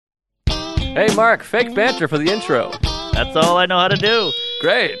Hey, Mark, fake banter for the intro. That's all I know how to do.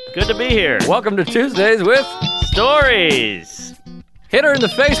 Great. Good to be here. Welcome to Tuesdays with Stories. Hit her in the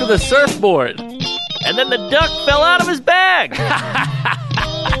face with a surfboard. And then the duck fell out of his bag.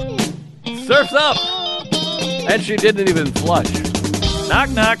 Surf's up. And she didn't even flush. Knock,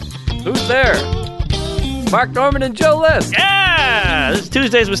 knock. Who's there? Mark Norman and Joe List. Yeah! This is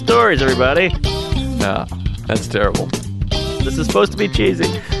Tuesdays with Stories, everybody. No, that's terrible. This is supposed to be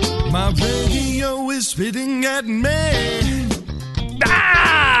cheesy. My radio is spitting at me.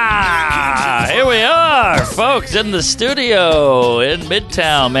 Here we are, folks, in the studio in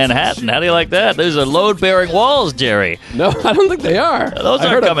Midtown Manhattan. How do you like that? Those are load-bearing walls, Jerry. No, I don't think they are. Those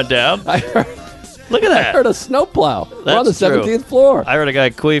aren't coming down. I heard, Look at that. I heard a snowplow. We're on the That's true. 17th floor. I heard a guy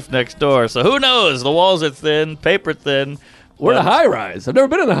queef next door, so who knows? The walls are thin, paper thin. We're in a But high rise. I've never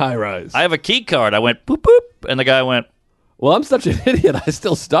been in a high rise. I have a key card. I went boop, boop, and the guy went, Well, I'm such an idiot. I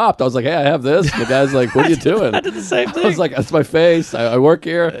still stopped. I was like, hey, I have this. And the guy's like, what are you doing? I did the same thing. I was like, that's my face. I work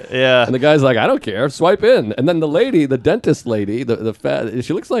here. Yeah. And the guy's like, I don't care. Swipe in. And then the lady, the dentist lady, the fat,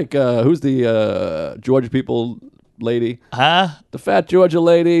 she looks like, who's the Georgia people lady? Huh? The fat Georgia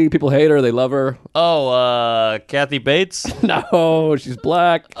lady. People hate her. They love her. Oh, Kathy Bates? No, she's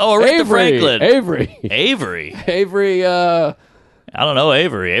black. Oh, Aretha Franklin. Avery. Avery. I don't know,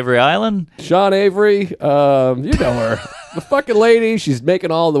 Avery. Avery Island? Sean Avery. You know her. The fucking lady. She's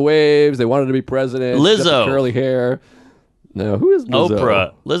making all the waves. They wanted to be president. She's got Lizzo. the curly hair. No, who is Lizzo?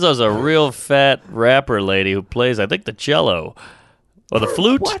 Oprah. Lizzo's a real fat rapper lady who plays, I think, the cello. Or the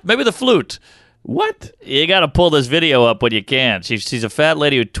flute? What? Maybe the flute. What? You got to pull this video up when you can. She's a fat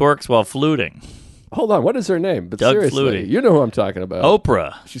lady who twerks while fluting. Hold on. What is her name? But Doug seriously, Flutie. you know who I'm talking about.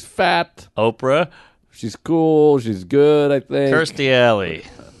 Oprah. She's fat. Oprah. She's cool. She's good, I think. Kirstie Alley.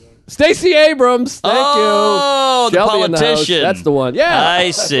 Stacey Abrams. Thank Oh, you. the Shelby in the house. politician. That's the one. Yeah. I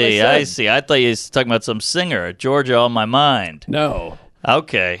that's what see. said. I see. I thought you were talking about some singer. Georgia on my mind. No.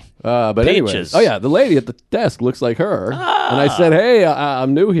 Okay. But anyways. Peaches. Oh, yeah. The lady at the desk looks like her. And I said, hey,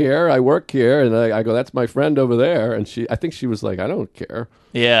 I'm new here. I work here. And I go, that's my friend over there. And I think she was like, I don't care.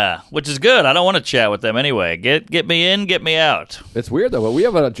 Yeah, which is good. I don't want to chat with them anyway. Get me in, get me out. It's weird, though. But we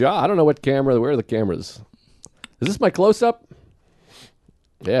have a job. I don't know what camera. Where are the cameras? Is this my close-up?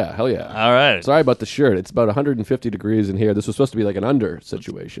 Yeah, hell yeah. All right. Sorry about the shirt. It's about 150 degrees in here. This was supposed to be like an under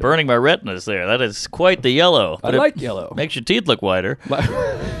situation. Burning my retinas there. That is quite the yellow. I But it like yellow. Makes your teeth look whiter.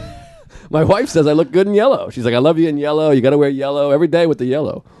 My wife says I look good in yellow. She's like, I love you in yellow. You got to wear yellow every day with the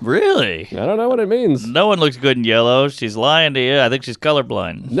yellow. Really? I don't know what it means. No one looks good in yellow. She's lying to you. I think she's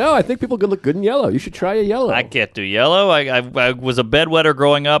colorblind. No, I think people could look good in yellow. You should try a yellow. I can't do yellow. I was a bedwetter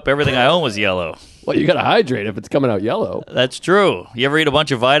growing up. Everything I own was yellow. Well, you got to hydrate if it's coming out yellow. That's true. You ever eat a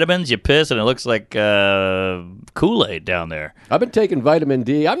bunch of vitamins, you piss, and it looks like Kool-Aid down there. I've been taking vitamin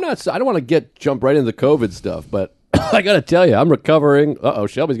D. I don't want to jump right into the COVID stuff, but I got to tell you, I'm recovering. Uh-oh,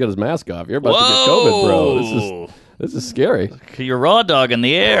 Shelby's got his mask off. You're about to get COVID, bro. This is scary. You're raw dog in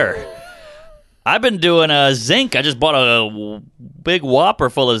the air. I've been doing zinc. I just bought a big whopper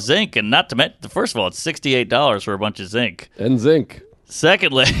full of zinc, and not to mention, first of all, it's $68 for a bunch of zinc. And zinc.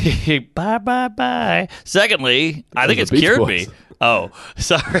 Secondly, bye. Secondly, I think the it's Beach cured Boys. me. Oh,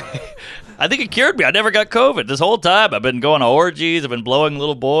 sorry. I think it cured me. I never got COVID. This whole time, I've been going to orgies. I've been blowing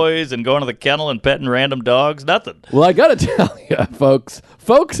little boys and going to the kennel and petting random dogs. Nothing. Well, I got to tell you, folks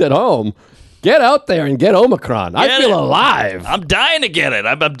at home, get out there and get Omicron. I Get feel it. alive. I'm dying to get it.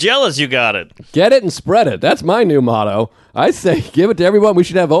 I'm jealous you got it. Get it and spread it. That's my new motto. I say give it to everyone. We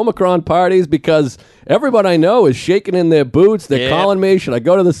should have Omicron parties because everyone I know is shaking in their boots. They're Yeah. calling me. Should I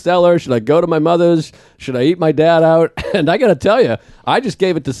go to the cellar? Should I go to my mother's? Should I eat my dad out? And I got to tell you, I just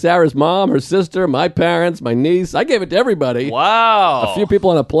gave it to Sarah's mom, her sister, my parents, my niece. I gave it to everybody. Wow. A few people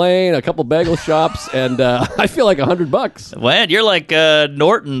on a plane, a couple bagel shops, and I feel like $100. Man, you're like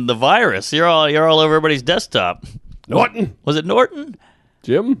Norton, the virus. You're all over everybody's desktop. Norton. Was it Norton?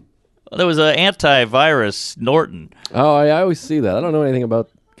 Jim? There was an antivirus Norton. Oh, I always see that. I don't know anything about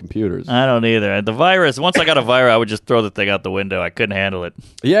computers. I don't either. The virus. Once I got a virus, I would just throw the thing out the window. I couldn't handle it.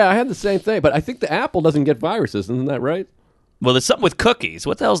 Yeah, I had the same thing, but I think the Apple doesn't get viruses. Isn't that right? Well, there's something with cookies.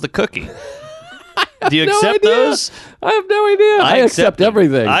 What the hell's the cookie? Do you No accept idea. those? I have no idea. I accept them.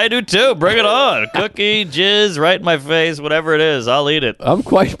 everything. I do too. Bring it on. Cookie, jizz, right in my face, whatever it is, I'll eat it. I'm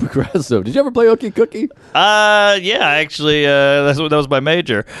quite progressive. Did you ever play Ookie Cookie? Yeah, actually, that was my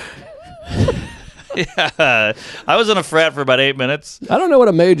major. Yeah, I was in a frat for about 8 minutes. I don't know what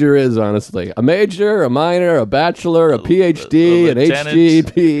a major is, honestly. A major, a minor, a bachelor, a PhD, a an lieutenant,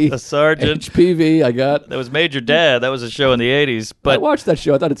 HGP, a sergeant. HPV. I got. That was Major Dad. That was a show in the 80s. I But watched that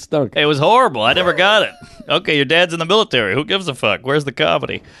show. I thought it stunk. it was horrible. I never got it. Okay, your dad's in the military. Who gives a fuck? Where's the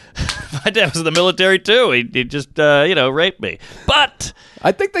comedy? My dad was in the military, too. He just, raped me. But,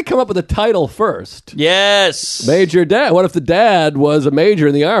 I think they come up with a title first. yes. Major Dad. What if the dad was a major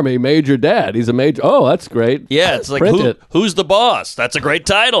in the Army? Major Dad. He's a major. Oh, that's great. Yeah, it's like, Print it. who's the boss? That's a great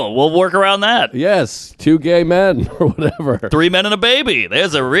title. We'll work around that. Yes, 2 gay men or whatever. 3 Men and a Baby.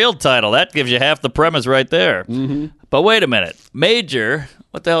 There's a real title. That gives you half the premise right there. Mm-hmm. But wait a minute. Major,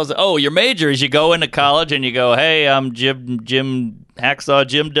 what the hell is it? Oh, your major is you go into college and you go, hey, I'm Jim Hacksaw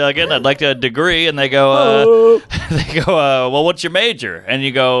Jim Duggan. I'd like a degree. And they go, well, what's your major? And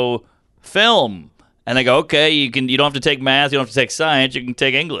you go, film. And they go, okay, you don't have to take math. You don't have to take science. You can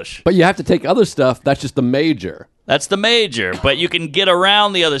take English. But you have to take other stuff. That's just the major. That's the major. But you can get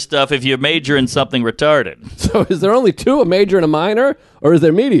around the other stuff if you major in something retarded. So is there only 2, a major and a minor? Or is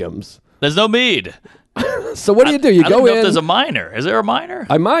there mediums? There's no mead. So what do? You I go don't know in. if there's a minor. Is there a minor?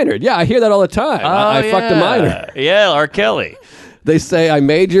 I minored. Yeah, I hear that all the time. I fucked a minor. Yeah, R. Kelly. They say I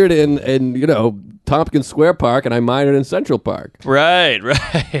majored in Tompkins Square Park and I minored in Central Park. Right. Or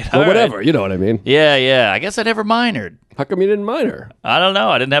All whatever. right. You know what I mean. Yeah. I guess I never minored. How come you didn't minor? I don't know.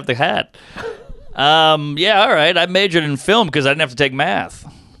 I didn't have the hat. Yeah, all right. I majored in film because I didn't have to take math.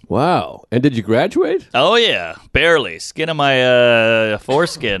 Wow. And did you graduate? Oh, yeah. Barely. Skin of my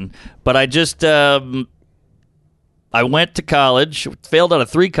foreskin. But I just... I went to college. Failed out of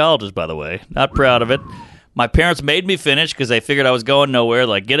 3 colleges, by the way. Not proud of it. My parents made me finish because they figured I was going nowhere.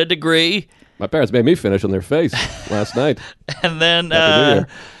 Like, get a degree. My parents made me finish on their face last night. And then Happy New Year.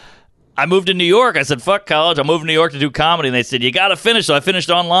 I moved to New York. I said, fuck college. I'm moving to New York to do comedy. And they said, you got to finish. So I finished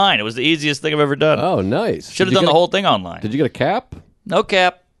online. It was the easiest thing I've ever done. Oh, nice. Should have done the whole thing online. Did you get a cap? No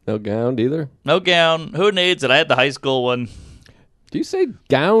cap. No gown either? No gown. Who needs it? I had the high school one. Do you say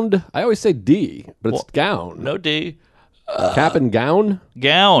gowned? I always say D, but it's gown. No D. Cap and gown?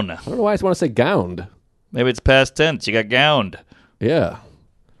 Gown. I don't know why I just want to say gowned. Maybe it's past tense. You got gowned. Yeah.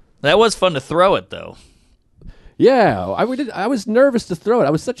 That was fun to throw it, though. Yeah, I was nervous to throw it. I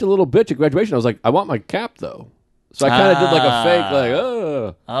was such a little bitch at graduation. I was like, I want my cap, though. So I kind of did like a fake, like,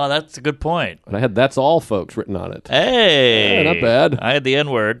 oh. Oh, that's a good point. And I had "That's all, folks" written on it. Hey. Yeah, not bad. I had the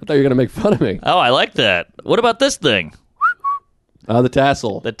N-word. I thought you were going to make fun of me. Oh, I like that. What about this thing? The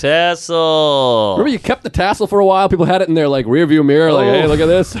tassel. The tassel. Remember you kept the tassel for a while? People had it in their like rearview mirror, like, hey, look at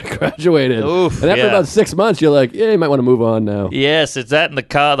this. I graduated. Oof, and after yeah. about 6 months, you're like, yeah, you might want to move on now. Yes, it's that in the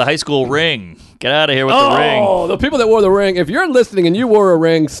high school ring. Get out of here with the ring. Oh, the people that wore the ring. If you're listening and you wore a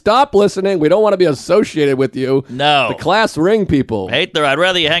ring, stop listening. We don't want to be associated with you. No. The class ring people. I'd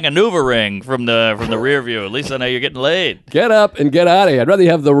rather you hang a Nuva ring from the rear view. At least I know you're getting laid. Get up and get out of here. I'd rather you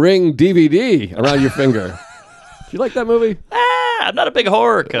have the Ring DVD around your finger. Do you like that movie? I'm not a big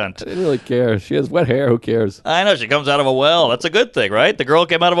horror cunt. I didn't really care. She has wet hair. Who cares? I know, she comes out of a well. That's a good thing, right? The girl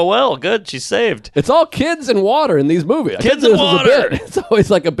came out of a well. Good, she's saved. It's all kids and water in these movies. I Kids think and this is a water. bit. It's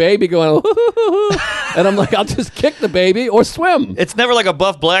always like a baby going, and I'm like, I'll just kick the baby or swim. It's never like a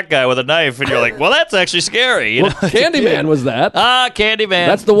buff black guy with a knife, and you're like, well, that's actually scary. You Well, know? Candyman was that. Candyman.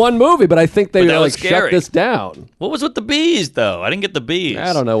 That's the one movie, but I think they But that were was like, shut scary. this down. What was with the bees, though? I didn't get the bees.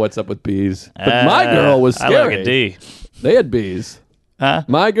 I don't know what's up with bees. But my girl was scary. I like a D. They had bees. Huh?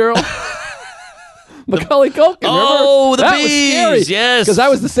 My girl. Macaulay Culkin, remember? Oh, the that bees, was scary. yes. Because I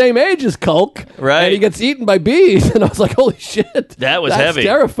was the same age as Culk. Right. And he gets eaten by bees. And I was like, holy shit. That was That's heavy.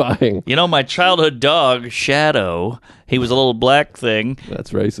 terrifying. You know, my childhood dog, Shadow, he was a little black thing. That's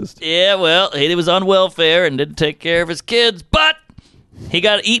racist. Yeah, well, he was on welfare and didn't take care of his kids, but he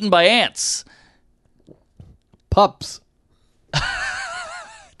got eaten by ants. Pups.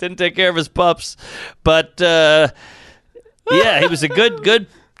 Didn't take care of his pups. But, yeah, he was a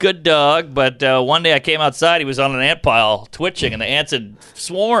good dog. But one day I came outside, he was on an ant pile twitching, and the ants had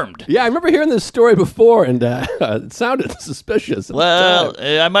swarmed. Yeah, I remember hearing this story before, and it sounded suspicious. At Well, the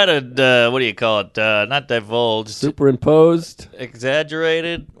time. I might have, what do you call it? Not divulged. Superimposed,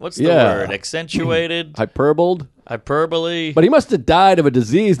 Exaggerated? What's the Yeah. word? Accentuated? hyperboled. Hyperbole? But he must have died of a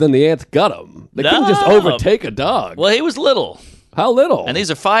disease, then the ants got him. They couldn't just No. overtake a dog. Well, he was little. How little? And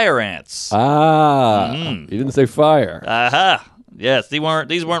these are fire ants. You didn't say fire. Aha. Yes, these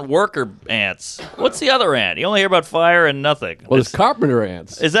weren't worker ants. What's the other ant? You only hear about fire and nothing. Well, there's carpenter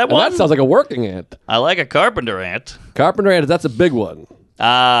ants. Is that And one? That sounds like a working ant. I like a carpenter ant. Carpenter ant, that's a big one.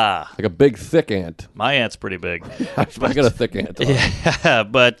 Ah, Like a big, thick ant. my ant's pretty big. I got a thick ant. Yeah,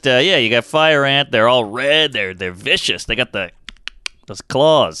 but yeah, you got fire ant. They're all red. They're vicious. They got those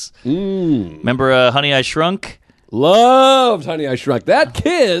claws. Remember Honey, I Shrunk? Loved Honey, I Shrunk. That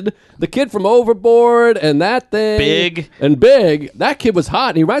kid, the kid from Overboard and that thing. Big. And Big. That kid was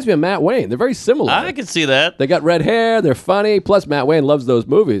hot. And he reminds me of Matt Wayne. They're very similar. I can see that. They got red hair. They're funny. Plus, Matt Wayne loves those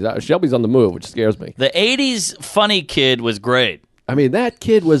movies. Shelby's on the move, which scares me. The 80s funny kid was great. I mean, that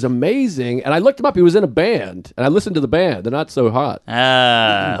kid was amazing. And I looked him up. He was in a band. And I listened to the band. They're not so hot.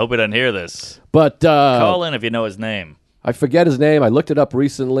 Hope he doesn't hear this. But Call in if you know his name. I forget his name. I looked it up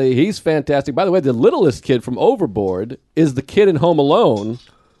recently. He's fantastic. By the way, the littlest kid from Overboard is the kid in Home Alone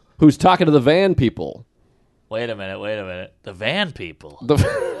who's talking to the van people. Wait a minute. The van people.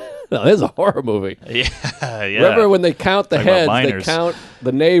 No, this is a horror movie. Yeah. Remember when they count the Talking about heads, they minors. count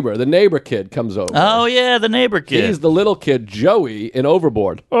the neighbor. The neighbor kid comes over. Oh, yeah, the neighbor kid. He's the little kid, Joey, in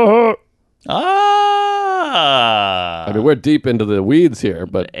Overboard. I mean, we're deep into the weeds here,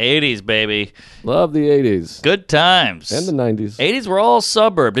 but 80s, baby. love the 80s. Good times. And the 90s. 80s were all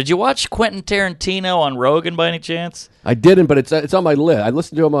suburb. Did you watch Quentin Tarantino on Rogan by any chance? I didn't, but it's on my list. I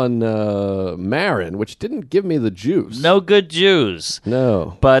listened to him on Marin, which didn't give me the juice. No good Jews.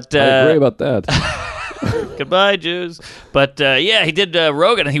 No. But I agree about that. goodbye, Jews. But yeah, he did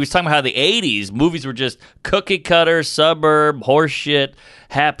Rogan, and he was talking about how the 80s movies were just cookie cutter, suburb, horseshit,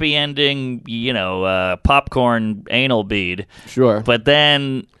 happy ending, popcorn anal bead. Sure. But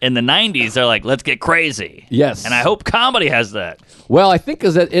then in the 90s, they're like, let's get crazy. Yes. And I hope comedy has that. Well, I think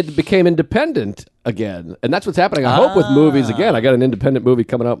because it became independent again, and that's what's happening. I hope with movies again. I got an independent movie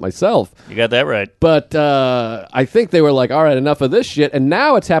coming out myself. You got that right. But I think they were like, all right, enough of this shit. And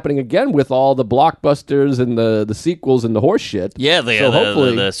now it's happening again with all the blockbusters and the sequels and the horse shit. Yeah,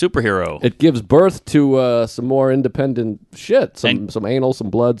 hopefully the superhero. it gives birth to some more independent shit, some anal, some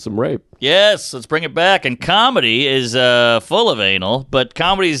blood, some rape. Yes, let's bring it back. And comedy is full of anal, but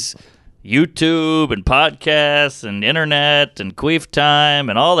comedy's YouTube and podcasts and internet and queef time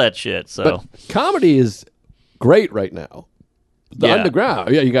and all that shit. So But comedy is great right now. The Yeah.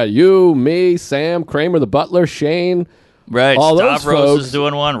 underground. Yeah, you got you, me, Sam, Kramer, the butler, Shane. right, all those Stavros folks. is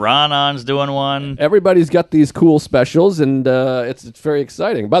doing one, Ronon's doing one. Everybody's got these cool specials, and it's very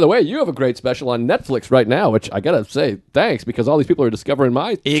exciting. By the way, you have a great special on Netflix right now, which I gotta say thanks, because all these people are discovering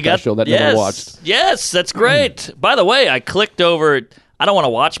my special that never watched. Yes, that's great. By the way, I clicked over. I don't want to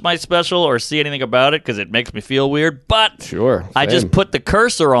watch my special or see anything about it because it makes me feel weird. But Sure, I just same. put the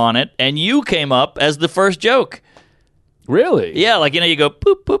cursor on it, and you came up as the first joke. Really? Yeah, like you go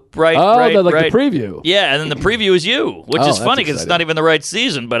boop boop right, Oh, right, like right. the preview. Yeah, and then the preview is you, which Oh, is that's funny because it's exciting. not even the right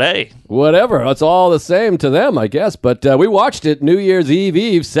season. But hey, Whatever. It's all the same to them, I guess. But we watched it New Year's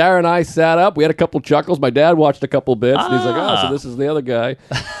Eve. Sarah and I sat up. We had a couple chuckles. My dad watched a couple bits. And he's like, oh, so this is the other guy.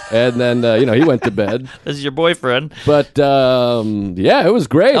 And then, he went to bed. this is your boyfriend. But, yeah, it was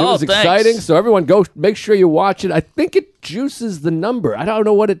great. It Oh, was thanks. exciting. So everyone go make sure you watch it. I think it juices the number. I don't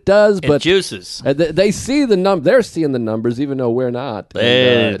know what it does, It but juices. they see the number. They're seeing the numbers, even though we're not.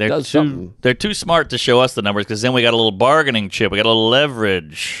 And, it They're does too something. they're too smart to show us the numbers because then we got a little bargaining chip. We got a little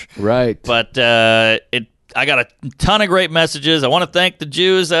leverage. Right. But I got a ton of great messages. I want to thank the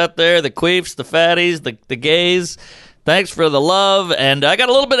Jews out there, the queefs, the fatties, the gays. Thanks for the love. And I got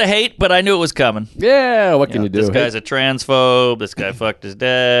a little bit of hate, but I knew it was coming. Yeah, what can you do? This guy's a transphobe. This guy fucked his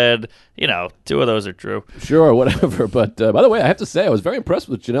dad. Two of those are true. Sure, whatever. But by the way, I have to say, I was very impressed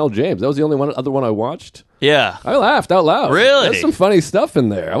with Janelle James. That was the only other one I watched. Yeah. I laughed out loud. Really? There's some funny stuff in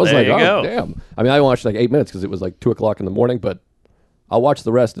there. I was There like, you oh, go. damn. I mean, I watched like 8 minutes because it was like 2 o'clock in the morning, but I'll watch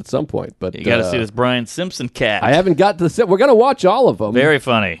the rest at some point. But You got to see this Brian Simpson cat. I haven't got to the set. We're going to watch all of them. Very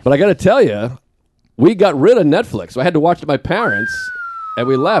funny. But I got to tell you, we got rid of Netflix. So I had to watch it with my parents, and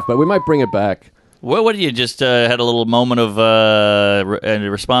we left, but we might bring it back. What did you just had a little moment of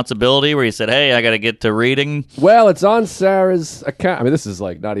responsibility where you said, hey, I got to get to reading? Well, it's on Sarah's account. I mean, this is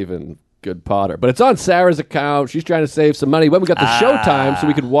like not even good Potter, but it's on Sarah's account. She's trying to save some money. When we got the Showtime, so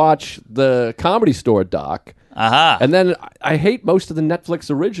we could watch the Comedy Store doc. Aha. And then I hate most of the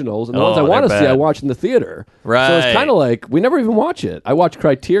Netflix originals, and the Oh, ones I want to they're see, I bad. watch in the theater. Right. So it's kind of like we never even watch it. I watch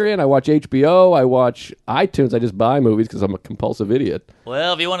Criterion, I watch HBO, I watch iTunes. I just buy movies because I'm a compulsive idiot.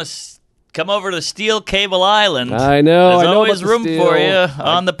 Well, if you want to come over to Steel Cable Island, I know. there's I know always about the room Steel. for you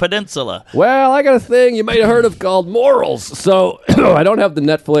on the peninsula. Well, I got a thing you might have heard of called Morals. So I don't have the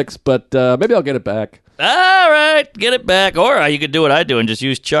Netflix, but maybe I'll get it back. All right, get it back. Or you could do what I do and just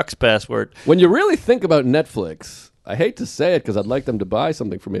use Chuck's password. When you really think about Netflix, I hate to say it because I'd like them to buy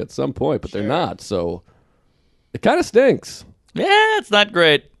something for me at some point, but they're not. So it kind of stinks. Yeah, it's not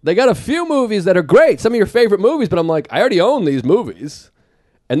great. They got a few movies that are great, some of your favorite movies, but I'm like, I already own these movies.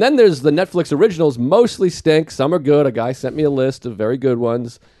 And then there's the Netflix originals, mostly stink. Some are good. A guy sent me a list of very good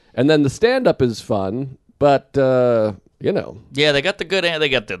ones. And then the stand-up is fun, but, Yeah, they got the good. They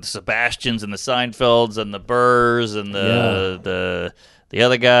got the Sebastians and the Seinfelds and the Burrs and the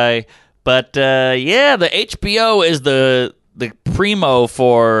other guy. But yeah, the HBO is the primo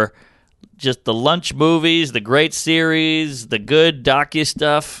for just the lunch movies, the great series, the good docu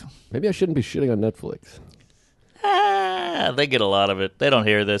stuff. maybe I shouldn't be shitting on Netflix. They get a lot of it. They don't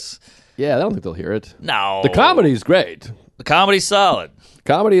hear this. Yeah, I don't think they'll hear it. No. The comedy's great. The comedy's solid.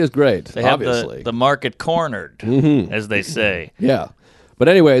 Comedy is great, They have obviously. the market cornered, as they say. Yeah. But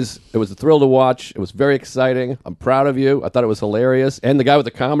anyways, it was a thrill to watch. It was very exciting. I'm proud of you. I thought it was hilarious. And the guy with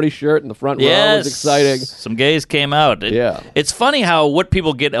the comedy shirt in the front row was exciting. Some gays came out. Yeah. It's funny how what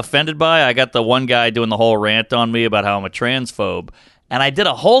people get offended by. I got the one guy doing the whole rant on me about how I'm a transphobe. And I did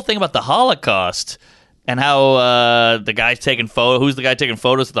a whole thing about the Holocaust and how the guy's taking who's the guy taking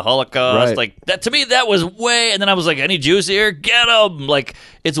photos of the Holocaust? Right. Like that to me, that was way. And then I was like, any Jews here? Get them! Like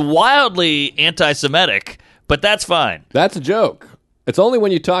it's wildly anti-Semitic, but that's fine. That's a joke. It's only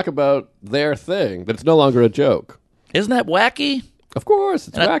when you talk about their thing that it's no longer a joke. Isn't that wacky? Of course,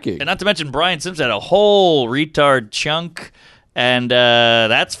 it's wacky. And not to mention Brian Simpson had a whole retard chunk, and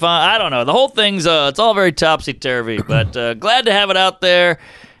that's fine. I don't know. The whole thing's it's all very topsy-turvy, but glad to have it out there.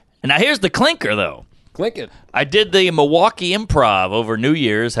 And now here's the clinker, though. Clink it. I did the Milwaukee Improv over New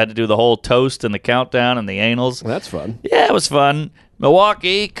Year's. Had to do the whole toast and the countdown and the anals. That's fun. Yeah, it was fun.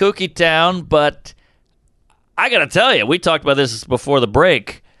 Milwaukee, kooky town, but I got to tell you, we talked about this before the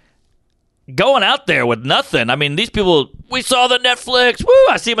break. Going out there with nothing. I mean, these people, we saw the Netflix. Woo,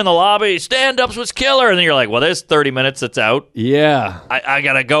 I see them in the lobby. Stand-ups was killer. And then you're like, well, there's 30 minutes that's out. Yeah. I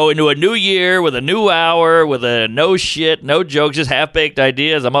got to go into a new year with a new hour, with a no shit, no jokes, just half-baked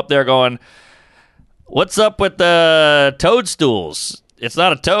ideas. I'm up there going, what's up with the toadstools? It's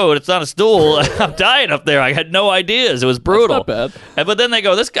not a toad. It's not a stool. I'm dying up there. I had no ideas. It was brutal. That's not bad. But then they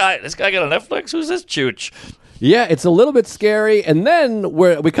go, this guy got a Netflix? Who's this chooch? Yeah, it's a little bit scary. And then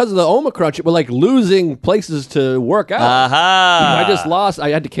because of the Omicron, we're like losing places to work out. Aha. I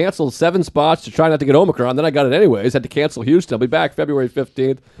had to cancel 7 spots to try not to get Omicron. Then I got it anyways. Had to cancel Houston. I'll be back February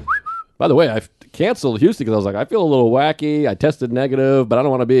 15th. By the way, I canceled Houston because I was like, I feel a little wacky. I tested negative, but I don't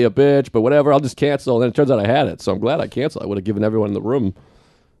want to be a bitch, but whatever. I'll just cancel. And then it turns out I had it. So I'm glad I canceled. I would have given everyone in the room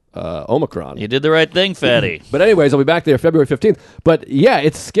Omicron. You did the right thing, fatty. But anyways, I'll be back there February 15th. But yeah,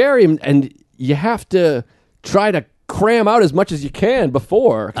 it's scary, and you have to try to cram out as much as you can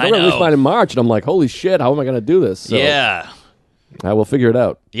before. I I'm going to know. release mine in March, and I'm like, holy shit, how am I going to do this? So Yeah. I will figure it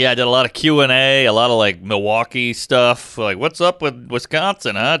out. Yeah, I did a lot of Q&A, a lot of like Milwaukee stuff. Like, what's up with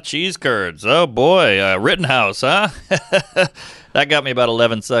Wisconsin, huh? Cheese curds. Oh, boy. Rittenhouse, huh? That got me about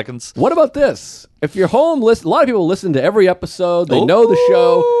 11 seconds. What about this? If you're home, a lot of people listen to every episode. They know the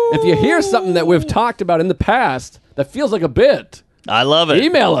show. If you hear something that we've talked about in the past that feels like a bit, I love it.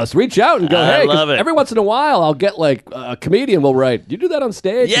 email us, reach out and go, I hey, 'cause love it. every once in a while I'll get like a comedian will write, you do that on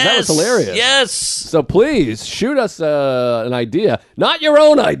stage? 'Cause Yes. that was hilarious. Yes. So please shoot us an idea, not your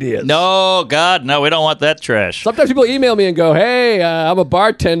own ideas. No, God, no, we don't want that trash. Sometimes people email me and go, hey, I'm a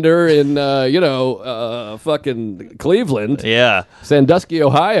bartender in, fucking Cleveland, Yeah. Sandusky,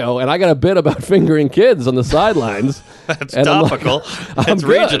 Ohio, and I got a bit about fingering kids on the sidelines. That's And I'm like, topical. I'm That's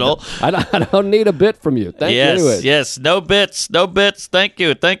good. regional. I don't need a bit from you. Thank you anyway. Yes. No bits. Thank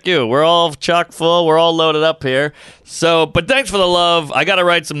you. We're all chock full. We're all loaded up here. So, but thanks for the love. I got to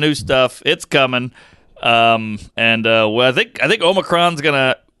write some new stuff. It's coming. Well, I think Omicron's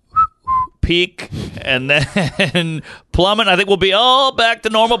gonna peak and then plummet. I think we'll be all back to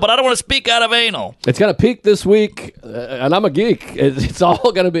normal. But I don't want to speak out of anal. It's going to peak this week, and I'm a geek. It's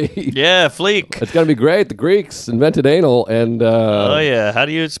all going to be... Yeah, fleek. It's going to be great. The Greeks invented anal, and... Oh yeah. How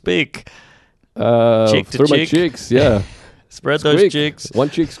do you speak? Cheek to through my cheek? cheeks, yeah. Spread those Squeak. cheeks. One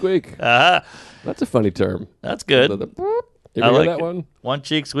cheek squeak. Uh-huh. That's a funny term. That's good. You I ever hear like that it. one? One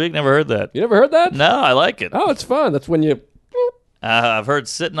cheek squeak. Never heard that. You never heard that? No, I like it. Oh, it's fun. That's when you... I've heard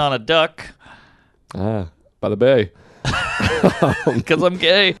sitting on a duck by the bay. because I'm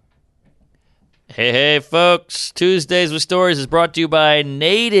gay. Hey, folks. Tuesdays with Stories is brought to you by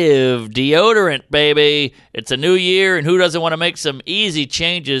Native Deodorant, baby. It's a new year, and who doesn't want to make some easy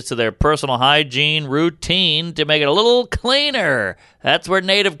changes to their personal hygiene routine to make it a little cleaner? That's where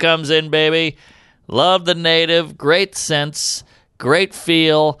Native comes in, baby. Love the Native. Great scents. Great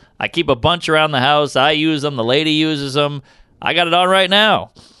feel. I keep a bunch around the house. I use them. The lady uses them. I got it on right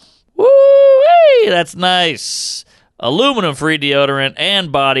now. Woo-wee! That's nice. Aluminum-free deodorant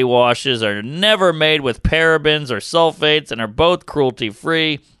and body washes are never made with parabens or sulfates and are both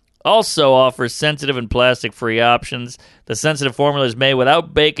cruelty-free. Also offers sensitive and plastic-free options. The sensitive formula is made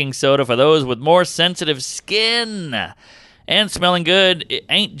without baking soda for those with more sensitive skin. And smelling good, it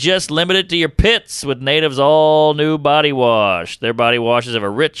ain't just limited to your pits with Native's all-new body wash. Their body washes have a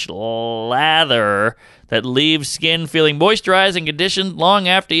rich lather that leaves skin feeling moisturized and conditioned long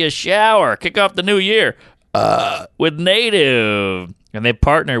after you shower. Kick off the new year with Native. And they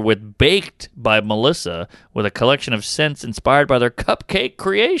partner with Baked by Melissa with a collection of scents inspired by their cupcake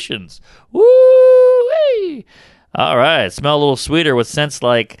creations. Woo-wee! All right. Smell a little sweeter with scents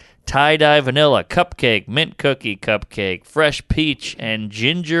like tie-dye vanilla, cupcake, mint cookie cupcake, fresh peach, and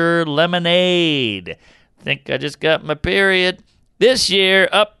ginger lemonade. Think I just got my period. This year,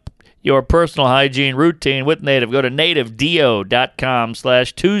 up your personal hygiene routine with Native. Go to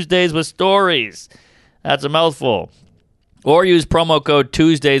nativedeo.com/Tuesdays with Stories. That's a mouthful. Or use promo code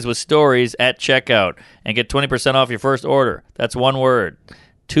Tuesdays with Stories at checkout and get 20% off your first order. That's one word.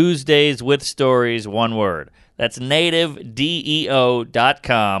 Tuesdays with Stories, one word. That's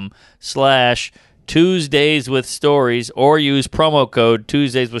nativedeo.com/Tuesdays with Stories, or use promo code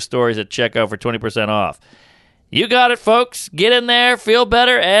Tuesdays with Stories at checkout for 20% off. You got it, folks. Get in there, feel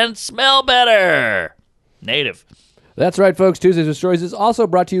better, and smell better. Native. That's right, folks. Tuesdays with Stories is also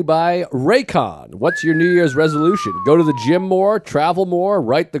brought to you by Raycon. What's your New Year's resolution? Go to the gym more, travel more,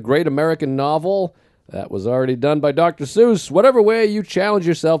 write the great American novel. That was already done by Dr. Seuss. Whatever way you challenge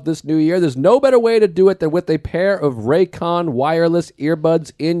yourself this new year, there's no better way to do it than with a pair of Raycon wireless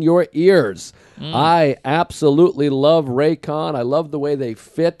earbuds in your ears. I absolutely love Raycon. I love the way they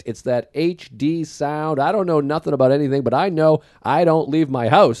fit. It's that HD sound. I don't know nothing about anything, but I know I don't leave my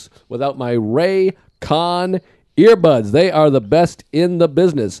house without my Raycon earbuds. They are the best in the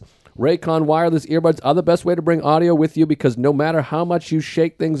business. Raycon wireless earbuds are the best way to bring audio with you because no matter how much you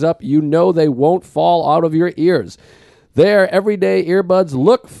shake things up, you know they won't fall out of your ears. Their everyday earbuds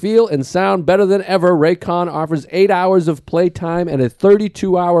look, feel, and sound better than ever. Raycon offers 8 hours of playtime and a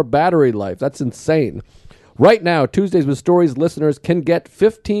 32-hour battery life. That's insane. Right now, Tuesdays with Stories listeners can get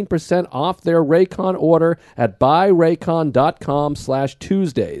 15% off their Raycon order at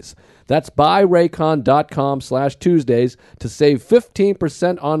buyraycon.com/Tuesdays. That's buyraycon.com/Tuesdays to save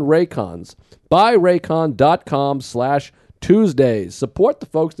 15% on Raycons. Buyraycon.com/Tuesdays. Support the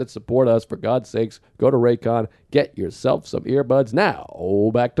folks that support us. For God's sakes, go to Raycon. Get yourself some earbuds. Now,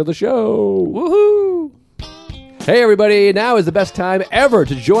 back to the show. Woohoo! Hey, everybody. Now is the best time ever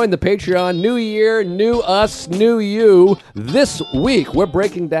to join the Patreon. New year, new us, new you. This week, we're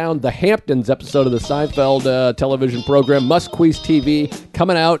breaking down the Hamptons episode of the Seinfeld television program, Musqueeze TV,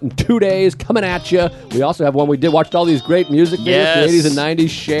 coming out in 2 days, coming at you. We also have one we watched all these great music videos, Yes. the 80s and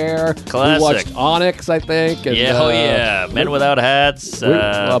 90s, Cher. Classic. We watched Onyx, I think. And, Yeah, Men Without Hats.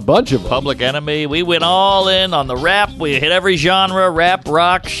 a bunch of them. Public Enemy. We went all in on the rap. We hit every genre: rap,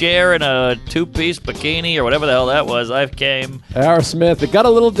 rock, Cher in a two-piece bikini or whatever the hell that was. I came. Aerosmith. It got a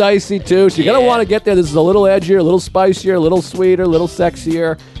little dicey, too, so you're going to Yeah. want to get there. This is a little edgier, a little spicier, a little sweeter, a little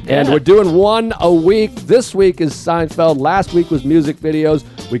sexier. And Yeah. we're doing one a week. This week is Seinfeld. Last week was music videos.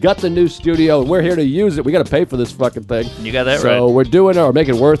 We got the new studio, and we're here to use it. We got to pay for this fucking thing. You got that so right. So we're doing it, or make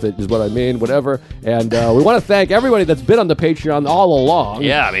it worth it, is what I mean, whatever. And we want to thank everybody that's been on the Patreon all along.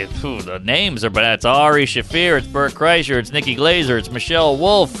 Yeah, I mean, the names are, but it's Ari Shafir, it's Burt Kreischer, it's Nikki Glazer, it's Michelle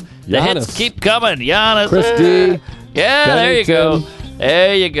Wolf. The Giannis. hits keep coming. Giannis. Chris D. Yeah, there you go. Bennington.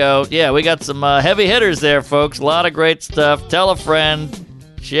 There you go. Yeah, we got some heavy hitters there, folks. A lot of great stuff. Tell a friend.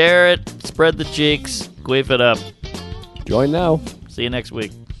 Share it. Spread the cheeks. Queef it up. Join now. See you next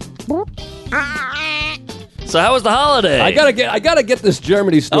week. So how was the holiday? I gotta get this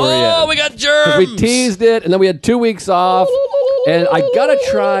Germany story in. Oh, we got germs. We teased it, and then we had 2 weeks off. And I gotta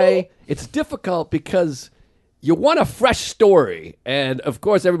try. It's difficult because you want a fresh story. And, of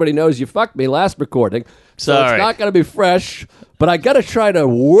course, everybody knows you fucked me last recording. So Sorry. it's not going to be fresh. But I got to try to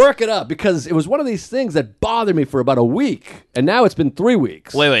work it up because it was one of these things that bothered me for about a week. And now it's been 3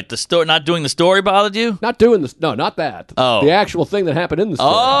 weeks. Wait. Not doing the story bothered you? Not doing this. No, not that. Oh. The actual thing that happened in the story.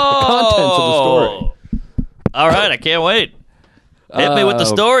 Oh. The contents of the story. All right, I can't wait. Hit me with the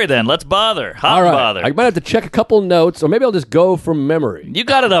story then. Let's bother. Hot All right. bother. I might have to check a couple notes, or maybe I'll just go from memory. You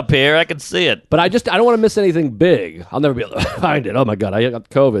got it up here. I can see it. But I don't want to miss anything big. I'll never be able to find it. Oh, my God. I got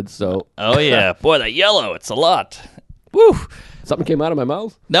COVID, so Oh, yeah. Boy, that yellow. It's a lot. Woo. something came out of my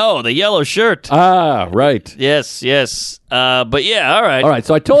mouth? No, the yellow shirt. Ah, right. Yes. But yeah, all right. All right,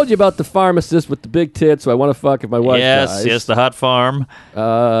 so I told you about the pharmacist with the big tits, so I want to fuck if my wife dies. Yes, the hot farm.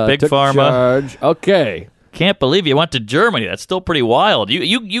 Big took pharma. charge. Okay. Can't believe you went to Germany. That's still pretty wild.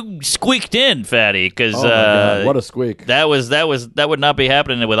 You squeaked in, fatty, because Oh, my God. What a squeak. that would not be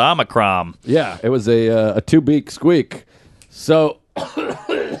happening with Omicron. Yeah, it was a two-beak squeak. So,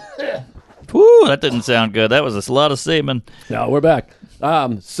 Whew, that didn't sound good. That was a lot of semen. now we're back.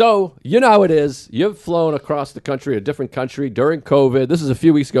 So, you know how it is. You've flown across the country, a different country, during COVID. This is a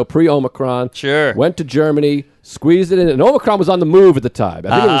few weeks ago, pre-Omicron. Sure. Went to Germany, squeezed it in. And Omicron was on the move at the time.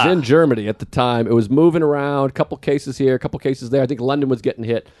 I think it was in Germany at the time. It was moving around, a couple cases here, a couple cases there. I think London was getting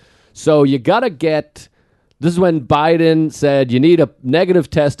hit. So, you got to get This is when Biden said you need a negative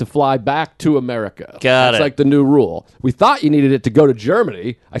test to fly back to America. Got That's it. like the new rule. We thought you needed it to go to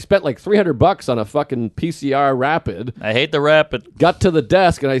Germany. I spent like $300 on a fucking PCR rapid. I hate the rapid. Got to the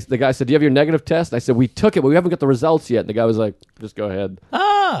desk, and the guy said, "Do you have your negative test?" And I said, "We took it, but we haven't got the results yet." And the guy was like, "Just go ahead."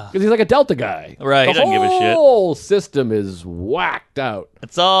 Because he's like a Delta guy. Right, he doesn't give a shit. The whole system is whacked out.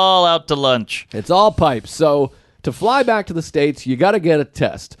 It's all out to lunch. It's all pipes. So to fly back to the States, you got to get a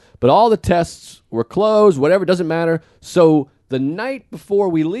test. But all the tests were closed, whatever, doesn't matter. So the night before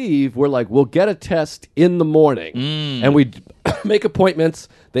we leave, we're like, we'll get a test in the morning. And we make appointments.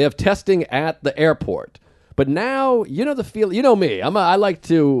 They have testing at the airport. But now, you know the feel. You know me. I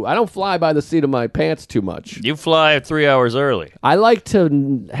don't fly by the seat of my pants too much. You fly 3 hours early. I like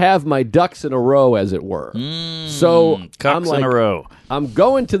to have my ducks in a row, as it were. So I'm Cucks like, in a row. I'm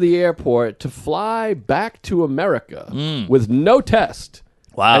going to the airport to fly back to America with no test.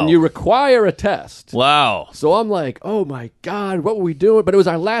 Wow. And you require a test. Wow. So I'm like, oh my God, what were we doing? But it was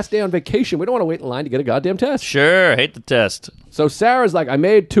our last day on vacation. We don't want to wait in line to get a goddamn test. Sure. Hate the test. So Sarah's like, I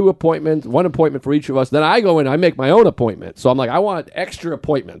made 2 appointments, 1 appointment for each of us. Then I go in, I make my own appointment. So I'm like, I want extra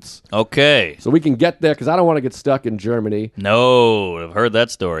appointments Okay. so we can get there because I don't want to get stuck in Germany. No, I've heard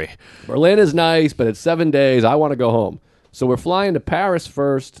that story. Berlin is nice, but it's 7 days. I want to go home. So we're flying to Paris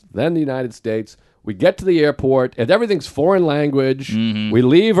first, then the United States. We get to the airport, and everything's foreign language. We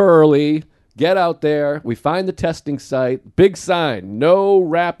leave early, get out there. We find the testing site. Big sign, no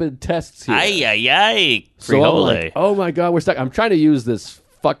rapid tests here. Ay, ay, ay. So I'm like, oh my God, we're stuck. I'm trying to use this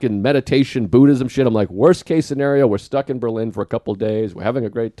fucking meditation Buddhism shit. I'm like, worst case scenario, we're stuck in Berlin for a couple days. We're having a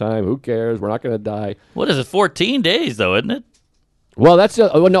great time. Who cares? We're not going to die. What is it? 14 days, though, isn't it? Well, that's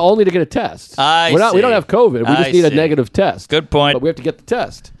only to get a test. We don't see. have COVID. We just I need a see. negative test. Good point. But we have to get the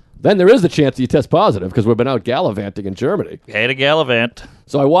test. Then there is the chance that you test positive because we've been out gallivanting in Germany. Hate a gallivant.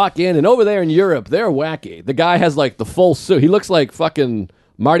 So I walk in, and over there in Europe, they're wacky. The guy has like the full suit. He looks like fucking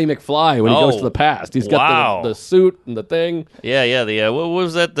Marty McFly when he goes to the past. He's got wow. the suit and the thing. Yeah. The what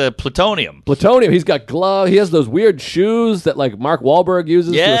was that? The plutonium. Plutonium. He's got gloves. He has those weird shoes that like Mark Wahlberg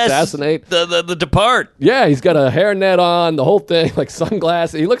uses to assassinate. The depart. Yeah, he's got a hairnet on, the whole thing, like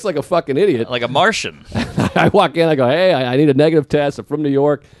sunglasses. He looks like a fucking idiot. Like a Martian. I walk in, I go, hey, I need a negative test. I'm from New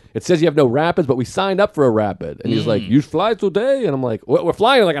York. It says you have no rapids, but we signed up for a rapid. And he's like, you fly today? And I'm like, we're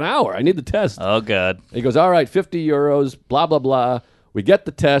flying in like an hour. I need the test. Oh, God. And he goes, all right, 50 euros, blah, blah, blah. We get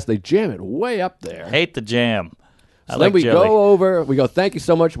the test. They jam it way up there. Hate the jam. I So like then we jelly. go over, we go, thank you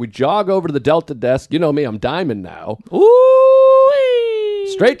so much. We jog over to the Delta desk. You know me, I'm Diamond now. Ooh.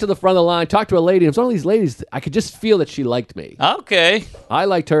 Straight to the front of the line, talk to a lady. It was one of these ladies, I could just feel that she liked me. Okay. I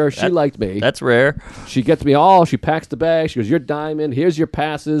liked her, she liked me. That's rare. She gets me she packs the bag. She goes, you're Diamond. Here's your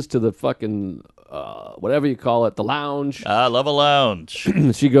passes to the fucking, whatever you call it, the lounge. I love a lounge.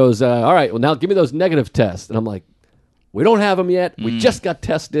 She goes, all right, well, now give me those negative tests. And I'm like, we don't have them yet. We just got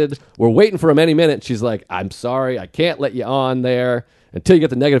tested. We're waiting for them any minute. She's like, I'm sorry. I can't let you on there until you get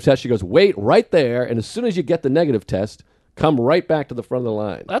the negative test. She goes, wait right there. And as soon as you get the negative test, come right back to the front of the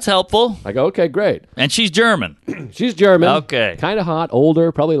line. That's helpful. I go, okay, great. And she's German. She's German. Okay. Kind of hot,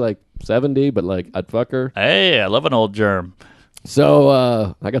 older, probably like 70, but like, I'd fuck her. Hey, I love an old germ.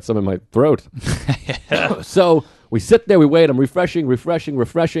 So I got some in my throat. So we sit there, we wait. I'm refreshing.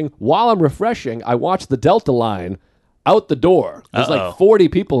 While I'm refreshing, I watch the Delta line out the door. There's like 40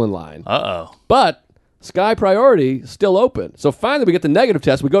 people in line. Uh-oh. But Sky Priority still open. So finally we get the negative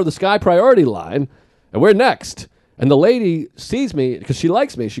test. We go to the Sky Priority line, and we're next. And the lady sees me because she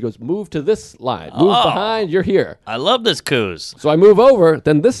likes me. She goes, move to this line. Move behind. You're here. I love this coos. So I move over.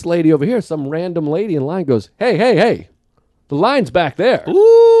 Then this lady over here, some random lady in line goes, hey. The line's back there.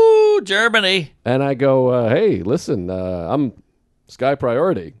 Ooh, Germany. And I go, hey, listen, I'm Sky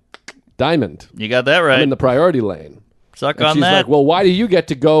Priority. Diamond. You got that right. I'm in the priority lane. Suck And on she's that. like, well, why do you get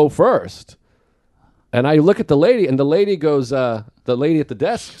to go first? And I look at the lady, and the lady goes, the lady at the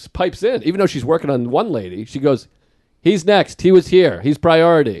desk pipes in. Even though she's working on one lady, she goes, he's next. He was here. He's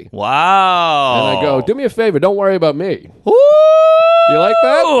priority. Wow. And I go, do me a favor. Don't worry about me. Woo! You like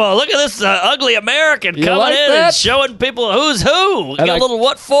that? Oh, look at this ugly American You coming like in that? and showing people who's who. And Get a I- little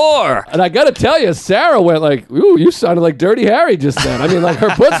what for. And I got to tell you, Sarah went like, ooh, you sounded like Dirty Harry just then. I mean, like her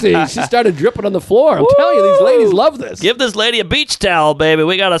pussy, she started dripping on the floor. I'm telling you, these ladies love this. Give this lady a beach towel, baby.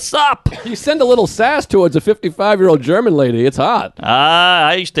 We got a sup. You send a little sass towards a 55-year-old German lady. It's hot.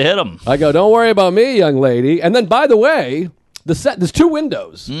 I used to hit them. I go, don't worry about me, young lady. And then, by the way, there's 2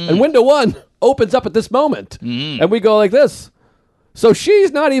 windows. And window 1 opens up at this moment. And we go like this. So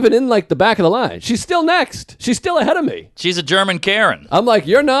she's not even in like the back of the line. She's still next. She's still ahead of me. She's a German Karen. I'm like,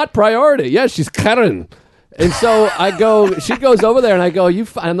 you're not priority. Yes, she's Karen. And so I go, she goes over there, and I go,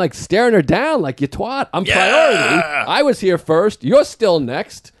 I'm like staring her down like, you twat. I'm priority. I was here first. You're still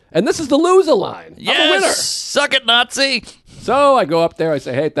next. And this is the loser line. I'm a winner. Suck it, Nazi. So I go up there. I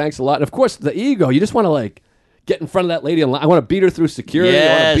say, hey, thanks a lot. And of course, the ego, you just want to like get in front of that lady in line. I want to beat her through security. I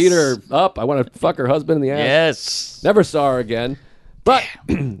want to beat her up. I want to fuck her husband in the ass. Yes. Never saw her again. But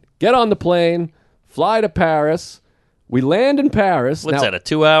get on the plane, fly to Paris. We land in Paris. What's Now, that, a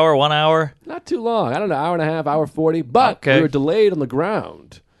 2 hour, 1 hour? Not too long. I don't know, hour and a half, hour 40. But we were delayed on the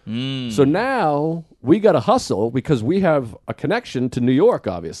ground. So now we got to hustle because we have a connection to New York,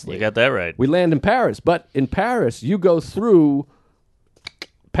 obviously. You got that right. We land in Paris. But in Paris, you go through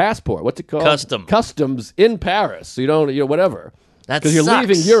passport. What's it called? Customs in Paris. So you don't, whatever. Because you're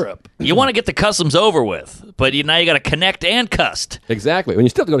leaving Europe. You want to get the customs over with, but now you got to connect and cust. Exactly. And you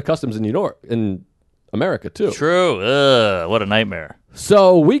still have to go to customs in New York, in America, too. True. What a nightmare.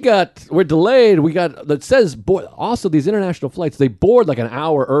 So we're delayed. That says, also these international flights, they board like an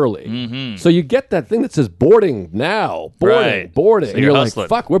hour early. Mm-hmm. So you get that thing that says boarding now, boarding. So and you're hustling. like,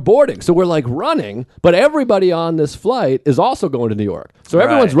 fuck, we're boarding. So we're like running, but everybody on this flight is also going to New York. So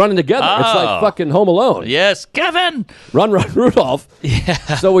everyone's running together. It's like fucking Home Alone. Yes, Kevin. Run, Rudolph. Yeah.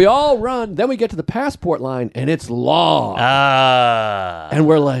 So we all run. Then we get to the passport line, and it's long. And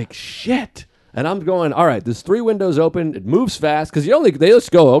we're like, shit. And I'm going, all right, there's 3 windows open. It moves fast because they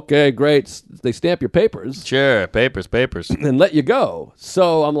just go, okay, great. They stamp your papers. Sure, papers. And let you go.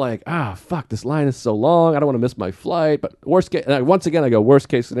 So I'm like, fuck, this line is so long. I don't want to miss my flight. But worst case, once again, I go, worst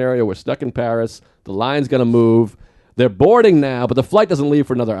case scenario, we're stuck in Paris. The line's going to move. They're boarding now, but the flight doesn't leave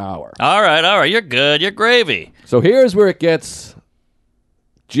for another hour. All right. You're good. You're gravy. So here's where it gets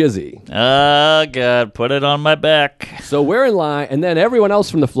jizzy. Oh, God. Put it on my back. So we're in line, and then everyone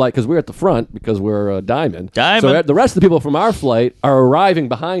else from the flight, because we're at the front, because we're Diamond. Diamond. So the rest of the people from our flight are arriving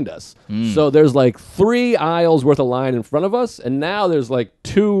behind us. So there's like 3 aisles worth of line in front of us, and now there's like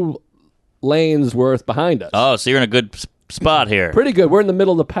 2 lanes worth behind us. Oh, so you're in a good spot here. Pretty good. We're in the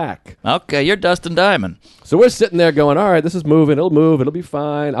middle of the pack. Okay, you're Dustin Diamond. So we're sitting there going, all right, this is moving. It'll move. It'll be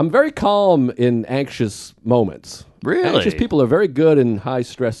fine. I'm very calm in anxious moments. Really? Anxious people are very good in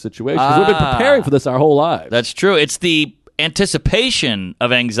high-stress situations. We've been preparing for this our whole lives. That's true. It's the anticipation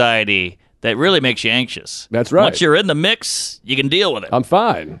of anxiety that really makes you anxious. That's right. Once you're in the mix, you can deal with it. I'm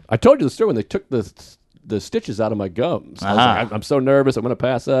fine. I told you the story when they took the stitches out of my gums. I was like, I'm so nervous. I'm going to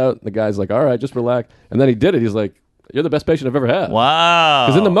pass out. And the guy's like, all right, just relax. And then he did it. He's like, you're the best patient I've ever had. Wow.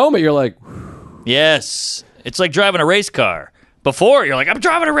 Because in the moment, you're like... Yes. It's like driving a race car. Before, you're like, I'm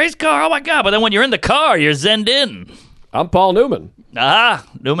driving a race car. Oh, my God. But then when you're in the car, you're zenned in. I'm Paul Newman.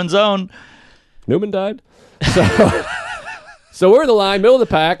 Newman's own. Newman died. So we're in the line, middle of the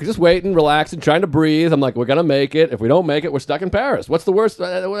pack, just waiting, relaxing, trying to breathe. I'm like, we're going to make it. If we don't make it, we're stuck in Paris. What's the worst?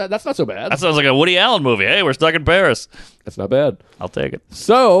 That's not so bad. That sounds like a Woody Allen movie. Hey, we're stuck in Paris. That's not bad. I'll take it.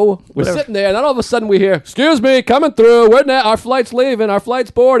 So we're sitting there, and then all of a sudden we hear, excuse me, coming through. Our flight's leaving. Our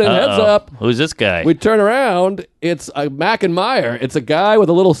flight's boarding. Heads up. Who's this guy? We turn around. It's Mac and Meyer. It's a guy with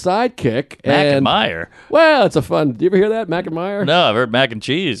a little sidekick. Mac and Meyer? Well, it's a fun. Do you ever hear that, Mac and Meyer? No, I've heard mac and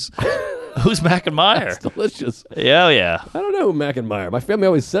cheese. Who's Mac and Meyer? It's delicious. Yeah. I don't know who Mac and Meyer. My family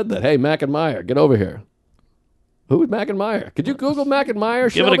always said that. Hey, Mac and Meyer, get over here. Who is Mac and Meyer? Could you Google Mac and Meyer,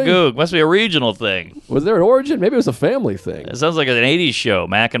 Give Shelby? it a Goog. Must be a regional thing. Was there an origin? Maybe it was a family thing. It sounds like an 80s show.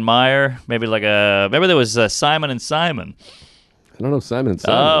 Mac and Meyer. Maybe there was Simon and Simon. I don't know Simon and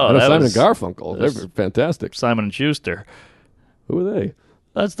Simon. Oh, I know that Simon was- and Garfunkel. They're fantastic. Simon and Schuster. Who are they?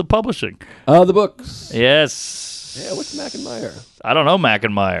 That's the publishing. The books. Yes. Yeah, what's Mac and Meyer? I don't know Mac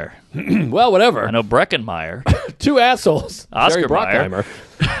and Meyer. Well, whatever. I know Breckenmeyer. 2 assholes. Oscar Jerry Meyer.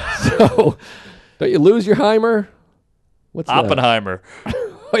 Brockheimer. So, don't you lose your Heimer? What's that? Oppenheimer.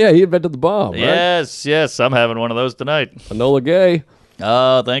 Oh, yeah, he invented the bomb, right? Yes. I'm having one of those tonight. Enola Gay.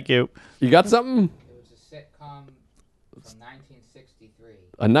 Oh, thank you. You got something? It was a sitcom from 1963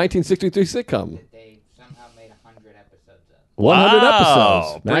 A 1963 sitcom. that they somehow made 100 episodes of. 100 Wow,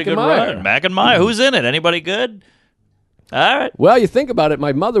 episodes. Pretty Mac good and Meyer. run. Mac and Meyer. Who's in it? Anybody good? All right. Well, you think about it.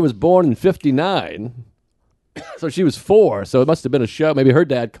 My mother was born in 59, so she was 4. So it must have been a show. Maybe her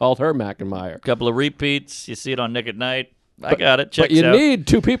dad called her Mac and Meyer. Couple of repeats. You see it on Nick at Night. I got it. But Checks you out. need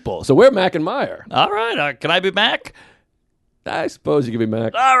 2 people. So we're Mac and Meyer. All right. Can I be Mac? I suppose you could be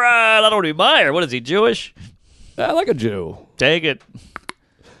Mac. All right. I don't want to be Meyer. What is he, Jewish? I like a Jew. Take it.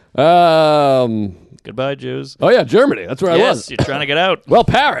 Goodbye, Goodbye, Jews. Oh, yeah, Germany. That's where I Yes, was. you're trying to get out. Well,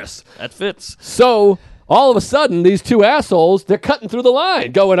 Paris. That fits. So all of a sudden, these two assholes, they're cutting through the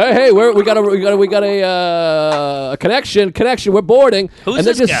line, going, "Hey, we got a connection. We're boarding," Who's and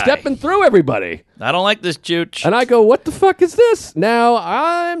they're this just guy? stepping through everybody. I don't like this chooch. And I go, "What the fuck is this?" Now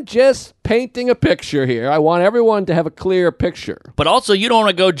I'm just painting a picture here. I want everyone to have a clear picture. But also, you don't want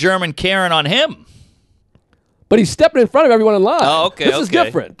to go German Karen on him. But he's stepping in front of everyone in line. Oh, okay. This is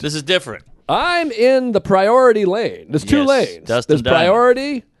different. This is different. I'm in the priority lane. There's two Yes, lanes. Dustin There's Diamond.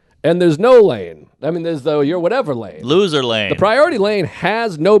 priority and there's no lane. I mean, there's the your whatever lane. Loser lane. The priority lane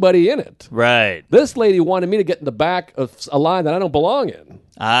has nobody in it. Right. This lady wanted me to get in the back of a line that I don't belong in.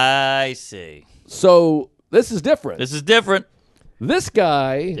 I see. So this is different. This is different. This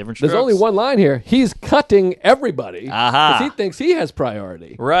guy, Different there's strokes. only one line here. He's cutting everybody Aha. he thinks he has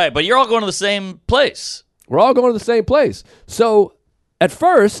priority. Right. But you're all going to the same place. We're all going to the same place. So at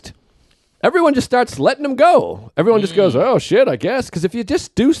first, everyone just starts letting him go. Everyone just goes, "Oh, shit, I guess." Because if you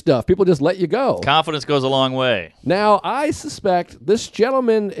just do stuff, people just let you go. Confidence goes a long way. Now, I suspect this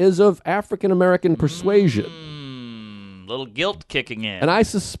gentleman is of African-American persuasion. Little guilt kicking in. And I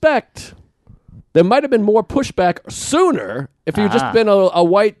suspect there might have been more pushback sooner if you'd just been a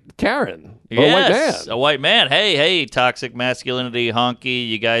white Karen or a white man. A white man. Hey, toxic masculinity, honky.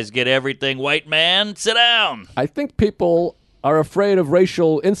 You guys get everything. White man, sit down. I think people are afraid of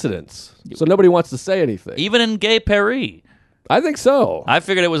racial incidents, so nobody wants to say anything. Even in Gay Paris. I think so. I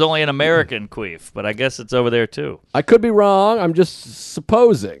figured it was only an American queef, but I guess it's over there too. I could be wrong. I'm just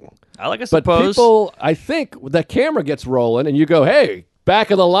supposing. I like a But suppose. people, I think the camera gets rolling and you go, "Hey, back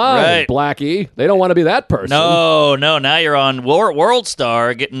of the line, Right. Blackie." They don't want to be that person. No. Now you're on World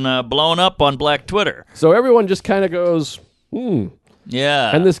Star getting blown up on Black Twitter. So everyone just kind of goes,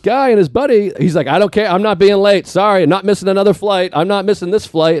 Yeah. And this guy and his buddy, he's like, "I don't care. I'm not being late. Sorry, I'm not missing another flight. I'm not missing this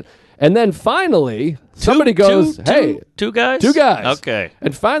flight." And then finally, somebody goes, "Hey, two guys? two guys." Okay.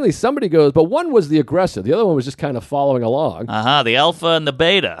 And finally, somebody goes, but one was the aggressor. The other one was just kind of following along. The alpha and the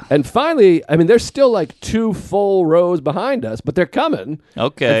beta. And finally, I mean, there's still like 2 full rows behind us, but they're coming.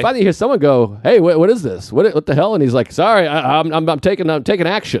 Okay. And finally, you hear someone go, "Hey, what is this? What the hell?" And he's like, "Sorry, I'm taking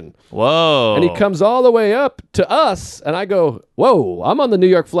action." Whoa. And he comes all the way up to us, and I go, "Whoa, I'm on the New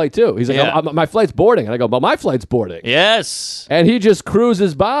York flight too." He's like, Yeah. "My flight's boarding." And I go, "Well, my flight's boarding." Yes. And he just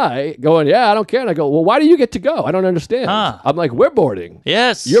cruises by, going, "Yeah, I don't care." And I go, "Well, why do you get to go? I don't understand." Huh. I'm like, "We're boarding.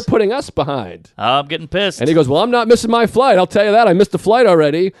 Yes. You're putting us behind." I'm getting pissed. And he goes, "Well, I'm not missing my flight. I'll tell you that. I missed a flight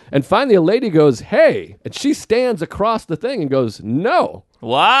already." And finally, a lady goes, "Hey," and she stands across the thing and goes, "No,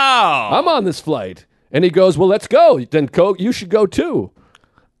 Wow. I'm on this flight." And he goes, "Well, let's go. Then you should go too."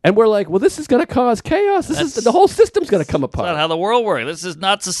 And we're like, "Well, this is going to cause chaos. The whole system's going to come That's not apart." how the world works. This is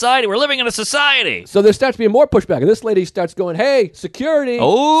not society. We're living in a society. So there starts being more pushback, and this lady starts going, "Hey, security,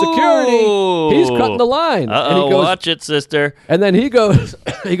 Oh. security!" He's cutting the line, and Uh-oh, he goes, watch it, sister. and then he goes,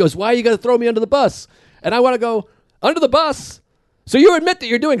 "Why are you going to throw me under the bus?" And I want to go under the bus. So you admit that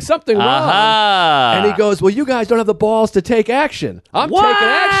you're doing something wrong. Aha. And he goes, "Well, you guys don't have the balls to take action. I'm What? taking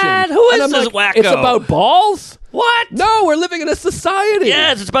action." Who is And I'm this like, wacko? "It's about balls?" What? No, we're living in a society.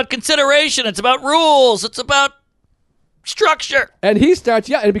 Yes, it's about consideration. It's about rules. It's about structure. And he starts,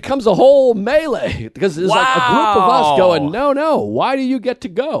 and it becomes a whole melee because there's like a group of us Wow. going, no, why do you get to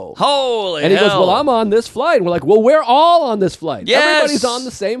go? Holy And he hell. goes, "Well, I'm on this flight." And we're like, "Well, we're all on this flight. Yes. Everybody's on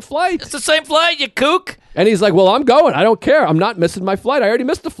the same flight." It's the same flight, you kook. And he's like, "Well, I'm going. I don't care. I'm not missing my flight. I already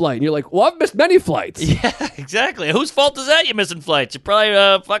missed the flight." And you're like, "Well, I've missed many flights." Yeah, exactly. Whose fault is that? You missing flights? You're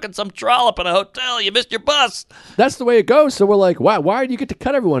probably fucking some trollop in a hotel. You missed your bus. That's the way it goes. So we're like, why do you get to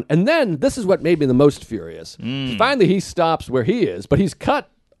cut everyone? And then this is what made me the most furious. Finally, he stops where he is, but he's cut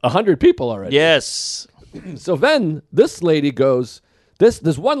 100 people already. Yes. So then this lady goes,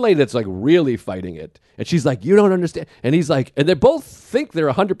 there's one lady that's like really fighting it. And she's like, "You don't understand." And he's like, and they both think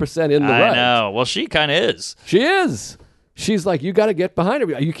they're 100% in the right. I know. Well, she kind of is. She is. She's like, "You got to get behind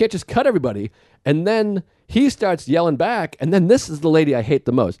everybody. You can't just cut everybody." And then he starts yelling back. And then this is the lady I hate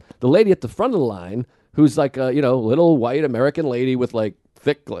the most. The lady at the front of the line who's like a, little white American lady with like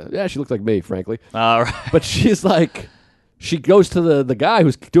thick, she looks like me, frankly. All right. But she's like, she goes to the guy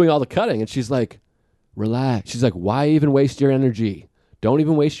who's doing all the cutting and she's like, "Relax." She's like, "Why even waste your energy? Don't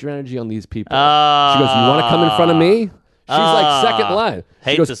even waste your energy on these people." She goes, "You want to come in front of me?" She's like second line. She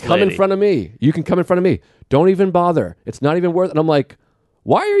Hate goes, this "Come in lady. front of me. You can come in front of me. Don't even bother. It's not even worth." And I'm like,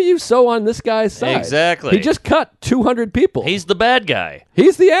 why are you so on this guy's side? Exactly. He just cut 200 people. He's the bad guy.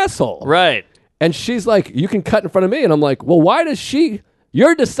 He's the asshole. Right. And she's like, "You can cut in front of me." And I'm like, well, why does she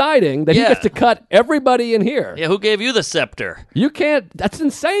You're deciding that he Yeah. gets to cut everybody in here. Yeah, who gave you the scepter? You can't. That's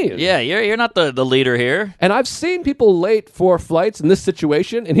insane. Yeah, you're not the leader here. And I've seen people late for flights in this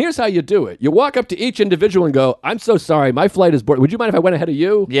situation, and here's how you do it. You walk up to each individual and go, I'm so sorry, my flight is boarded. Would you mind if I went ahead of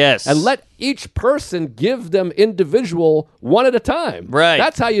you? Yes. And let each person give them individual one at a time. Right.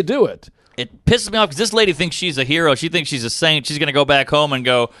 That's how you do it. It pisses me off because this lady thinks she's a hero. She thinks she's a saint. She's going to go back home and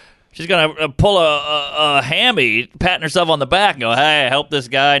go, she's going to pull a hammy, patting herself on the back and go, hey, I helped this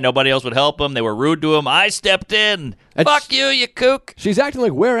guy. Nobody else would help him. They were rude to him. I stepped in. And Fuck you kook. She's acting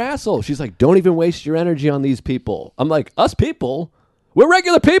like we're assholes. She's like, don't even waste your energy on these people. I'm like, us people? We're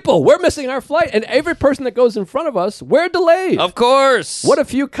regular people. We're missing our flight. And every person that goes in front of us, we're delayed. Of course. What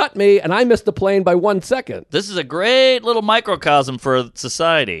if you cut me and I missed the plane by 1 second? This is a great little microcosm for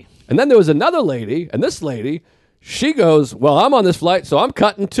society. And then there was another lady, and this lady, she goes, well, I'm on this flight, so I'm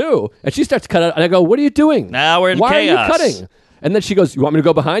cutting too. And she starts to cut out, and I go, what are you doing? Now we're in Why chaos. are you cutting? And then she goes, you want me to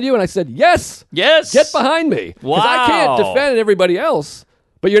go behind you? And I said, yes. Yes. Get behind me. Because I can't Wow. defend everybody else,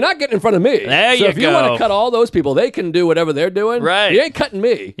 but you're not getting in front of me. There so you if you want go. to cut all those people, they can do whatever they're doing. Right. You ain't cutting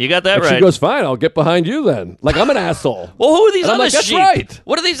me. You got that and right. She goes, fine, I'll get behind you then. Like I'm an asshole. Well, who are these And I'm other like, that's sheep? right.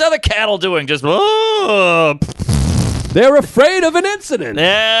 What are these other cattle doing? Just, oh. They're afraid of an incident.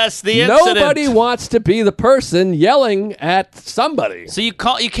 Yes, the incident. Nobody wants to be the person yelling at somebody. So you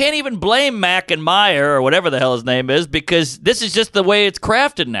can't even blame Mac and Meyer or whatever the hell his name is because this is just the way it's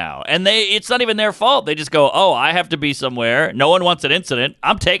crafted now, and it's not even their fault. They just go, "Oh, I have to be somewhere. No one wants an incident.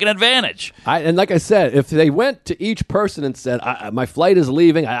 I'm taking advantage." And like I said, if they went to each person and said, my flight is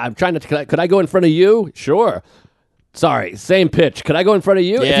leaving, I'm trying to, could I go in front of you? Sure. Sorry, same pitch. Could I go in front of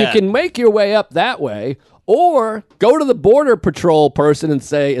you? Yeah. If you can make your way up that way, or go to the border patrol person and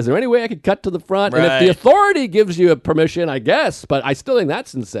say, is there any way I could cut to the front? And if the Right. authority gives you a permission, I guess, but I still think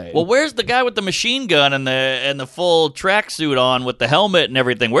that's insane. Well, where's the guy with the machine gun and the full tracksuit on with the helmet and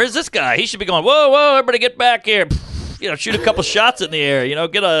everything? Where's this guy? He should be going, whoa, everybody get back here. Shoot a couple shots in the air.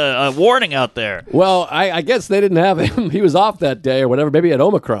 Get a warning out there. Well, I guess they didn't have him. He was off that day or whatever. Maybe he had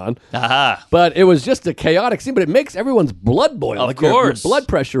Omicron. Aha. But it was just a chaotic scene. But it makes everyone's blood boil. Of Like your course. blood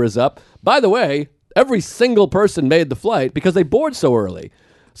pressure is up. By the way, every single person made the flight because they board so early.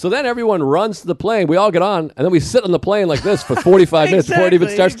 So then everyone runs to the plane. We all get on, and then we sit on the plane like this for 45 minutes before it even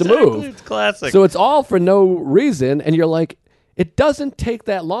starts to move. It's classic. So it's all for no reason. And you're like, it doesn't take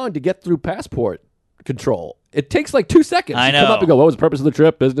that long to get through passport control. It takes like 2 seconds. I You come know. up and go, what was the purpose of the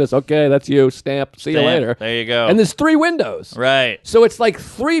trip? Business. Okay, that's you. Stamp. See you Stamp. later. There you go. And there's 3 windows. Right. So it's like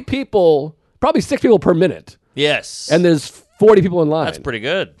 3 people, probably 6 people per minute. Yes. And there's 40 people in line. that's pretty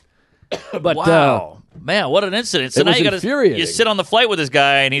good. But, Wow. Man, what an incident. So it now was you infuriating. you sit on the flight with this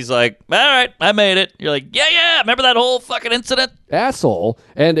guy and he's like, all right, I made it. You're like, yeah, remember that whole fucking incident? asshole.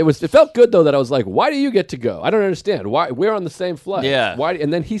 And it felt good though that I was like, why do you get to go? I don't understand. Why we're on the same flight? Yeah. Why?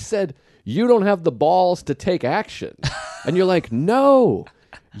 And then he said, you don't have the balls to take action. And you're like, no.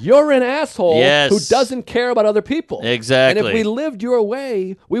 You're an asshole Yes. who doesn't care about other people. Exactly. And if we lived your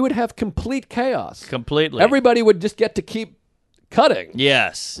way, we would have complete chaos. Completely. Everybody would just get to keep cutting.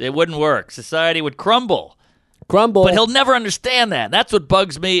 Yes, it wouldn't work. Society would crumble. Crumble. But he'll never understand that. That's what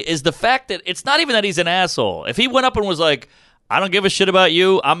bugs me is the fact that it's not even that he's an asshole. If he went up and was like, I don't give a shit about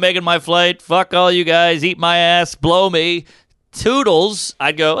you. I'm making my flight. Fuck all you guys. Eat my ass. Blow me. Toodles.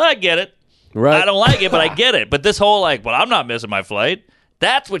 I'd go, I get it. Right. I don't like it, but I get it. But this whole well, I'm not missing my flight.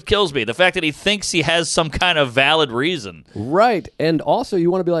 That's what kills me. The fact that he thinks he has some kind of valid reason. Right. And also,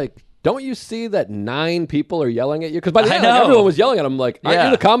 you want to be like, don't you see that 9 people are yelling at you? Because by the I end, like, know. everyone was yelling at him like, aren't Yeah.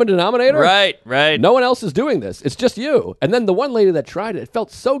 you the common denominator? Right. No one else is doing this. It's just you. And then the one lady that tried it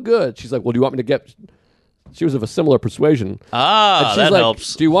felt so good. She's like, well, do you want me to get... She was of a similar persuasion. Ah, And she's that like,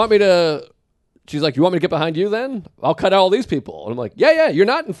 helps. do you want me to... She's like, you want me to get behind you then? I'll cut out all these people. And I'm like, yeah, you're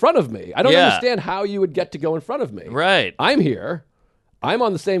not in front of me. I don't Yeah. understand how you would get to go in front of me. Right. I'm here. I'm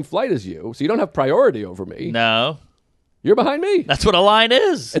on the same flight as you, so you don't have priority over me. No. You're behind me. That's what a line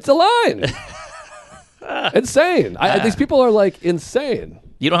is. It's a line. Insane. These people are like insane.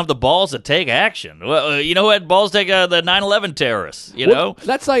 You don't have the balls to take action. Well, you know who had balls to take the 9/11 terrorists? You know? Well,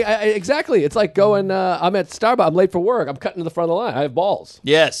 that's like exactly. It's like going. I'm at Starbucks. I'm late for work. I'm cutting to the front of the line. I have balls.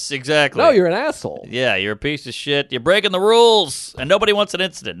 Yes, exactly. No, you're an asshole. Yeah, you're a piece of shit. You're breaking the rules, and nobody wants an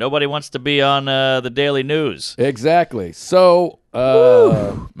incident. Nobody wants to be on the daily news. Exactly. So,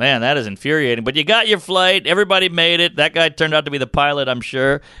 Man, that is infuriating. But you got your flight. Everybody made it. That guy turned out to be the pilot, I'm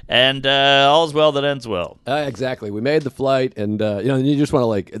sure. And all's well that ends well. exactly. We made the flight, and you just want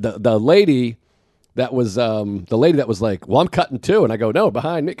to like the lady. That was the lady that was like, well, I'm cutting too. And I go, no,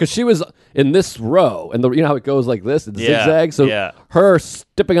 behind me. Because she was in this row. And you know how it goes like this? It's Yeah, zigzag. So yeah. her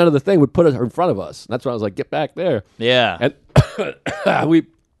stepping under the thing would put her in front of us. And that's when I was like, get back there. Yeah. And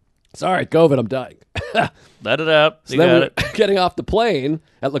Sorry, COVID, I'm dying. Let it out. So You then got we it. were getting off the plane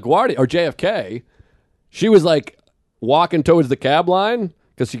at LaGuardia or JFK. She was like walking towards the cab line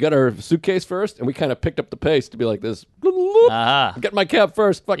because she got her suitcase first, and we kind of picked up the pace to be like this. Uh-huh. Get my cab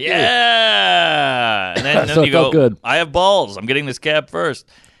first. Fuck you. Yeah. And then, So you it felt go, good. I have balls. I'm getting this cab first.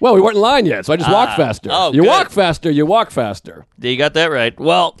 Well, we weren't in line yet, so I just walked faster. Oh, you good. walk faster, you walk faster. You got that right.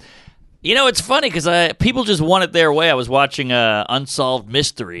 Well, you know, it's funny because people just want it their way. I was watching Unsolved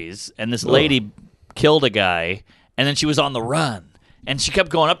Mysteries, and this lady killed a guy, and then she was on the run. And she kept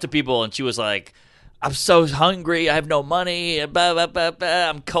going up to people, and she was like, I'm so hungry. I have no money. Blah, blah, blah, blah.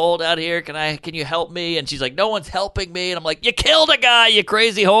 I'm cold out here. Can you help me? And she's like, no one's helping me. And I'm like, you killed a guy, you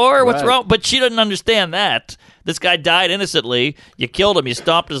crazy whore. What's Right. wrong? But she didn't understand that. This guy died innocently. You killed him. You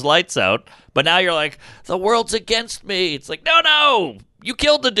stomped his lights out. But now you're like, the world's against me. It's like, no. You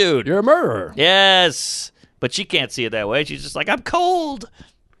killed the dude. You're a murderer. Yes. But she can't see it that way. She's just like, I'm cold.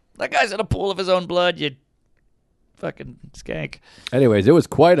 That guy's in a pool of his own blood, you fucking skank. Anyways, it was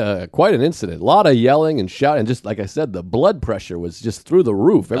quite an incident. A lot of yelling and shouting. And just like I said, the blood pressure was just through the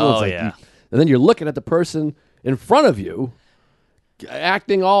roof. Everyone's like, yeah. and then you're looking at the person in front of you,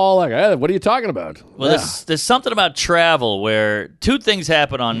 acting all like, what are you talking about? Well, there's something about travel where two things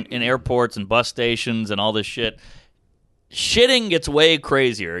happen in airports and bus stations and all this shit. Shitting gets way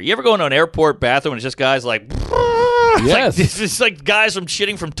crazier. You ever go into an airport bathroom and it's just guys like... Yes. It's like guys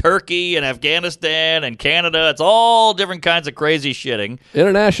shitting from Turkey and Afghanistan and Canada. It's all different kinds of crazy shitting.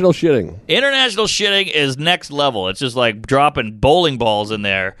 International shitting. International shitting is next level. It's just like dropping bowling balls in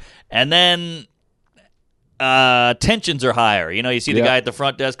there. And then tensions are higher. You know, you see the Yeah. guy at the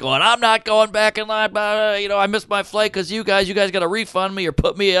front desk going, I'm not going back in line. I missed my flight because you guys got to refund me or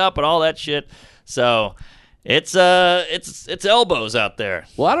put me up and all that shit. So... It's elbows out there.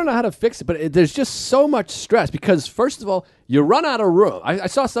 Well, I don't know how to fix it, but there's just so much stress because, first of all, you run out of room. I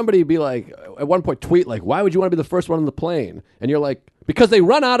saw somebody be like, at one point, tweet like, why would you want to be the first one on the plane? And you're like, because they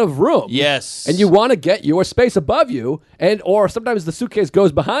run out of room. Yes. And you want to get your space above you, or sometimes the suitcase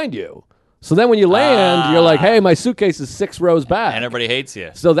goes behind you. So then when you land, you're like, hey, my suitcase is 6 rows back. And everybody hates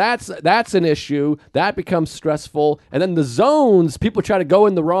you. So that's an issue. That becomes stressful. And then the zones, people try to go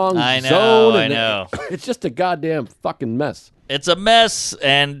in the wrong zone. I know. It's just a goddamn fucking mess. It's a mess,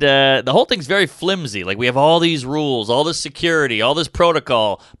 and the whole thing's very flimsy. Like, we have all these rules, all this security, all this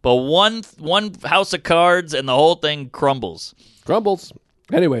protocol, but one house of cards, and the whole thing crumbles. Crumbles.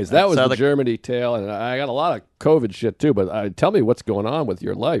 Anyways, that was how the the- Germany tale, and I got a lot of COVID shit too. But tell me what's going on with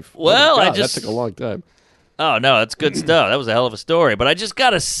your life. Well, Oh my I God, just- that took a long time. Oh, no, that's good stuff. That was a hell of a story. But I just got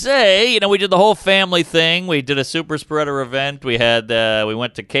to say, we did the whole family thing. We did a super spreader event. We had we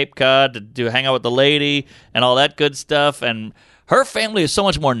went to Cape Cod to hang out with the lady and all that good stuff. And her family is so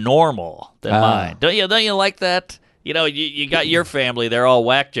much more normal than mine. Don't you like that? You got your family. They're all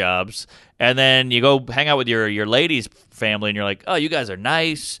whack jobs. And then you go hang out with your lady's family, and you're like, oh, you guys are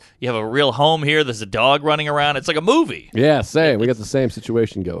nice. You have a real home here. There's a dog running around. It's like a movie. Yeah, same. We got the same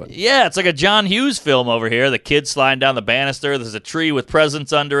situation going. Yeah, it's like a John Hughes film over here. The kid's sliding down the banister. There's a tree with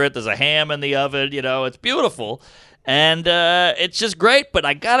presents under it. There's a ham in the oven. It's beautiful. And it's just great. But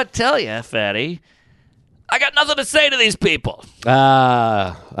I got to tell you, Fatty, I got nothing to say to these people.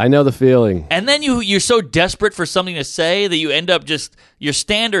 I know the feeling. And then you're so desperate for something to say that you end up your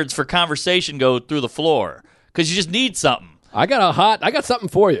standards for conversation go through the floor because you just need something. I got something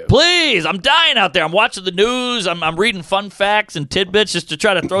for you. Please, I'm dying out there. I'm watching the news. I'm reading fun facts and tidbits just to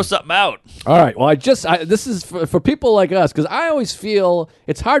try to throw something out. All right. Well, this is for people like us because I always feel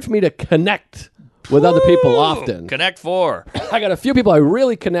it's hard for me to connect with other people often. Connect 4. I got a few people I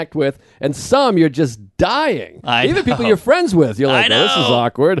really connect with, and some you're just dying. I Even know. people you're friends with, you're like, I oh, this is know.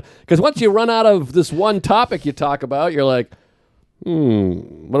 awkward. Because once you run out of this one topic you talk about, you're like, what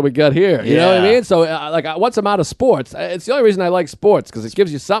do we got here? You know what I Yeah. mean? So, once I'm out of sports, it's the only reason I like sports because it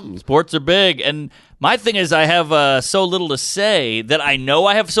gives you something. Sports are big, and my thing is I have so little to say that I know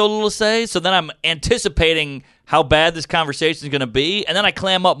I have so little to say, so then I'm anticipating how bad this conversation is going to be, and then I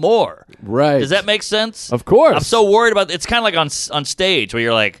clam up more. Right. Does that make sense? Of course. I'm so worried about it's kind of like on stage where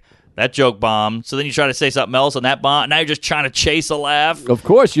you're like, that joke bombed, so then you try to say something else on that bomb, and now you're just trying to chase a laugh. Of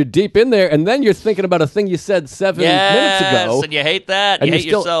course, you're deep in there, and then you're thinking about a thing you said 7 minutes ago. And you hate that. You and hate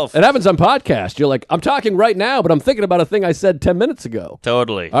yourself. It happens on podcast. You're like, I'm talking right now, but I'm thinking about a thing I said 10 minutes ago.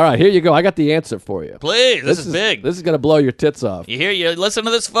 Totally. All right, here you go. I got the answer for you. Please, this is big. This is going to blow your tits off. You listen to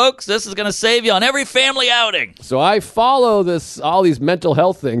this, folks? This is going to save you on every family outing. So I follow all these mental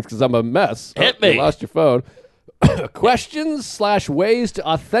health things because I'm a mess. Hit Oh, you me. lost your phone. Questions/ways to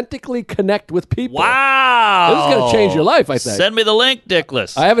authentically connect with people. Wow. This is going to change your life, I think. Send me the link,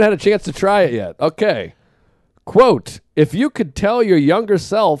 Dickless. I haven't had a chance to try it yet. Okay. Quote, if you could tell your younger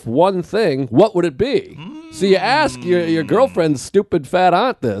self one thing, what would it be? So you ask your girlfriend's stupid fat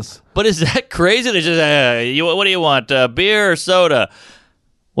aunt this. But is that crazy to just, what do you want, beer or soda?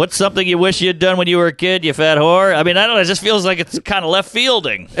 What's something you wish you'd done when you were a kid, you fat whore? I mean, I don't know. It just feels like it's kind of left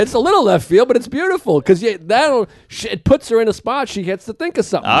fielding. It's a little left field, but it's beautiful because it puts her in a spot. She gets to think of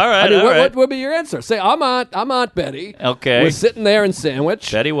something. All right, I mean, all right. What would be your answer? Say, I'm Aunt Betty. Okay. We're sitting there in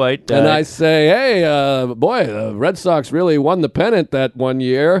Sandwich. Betty White. And I say, hey, boy, the Red Sox really won the pennant that one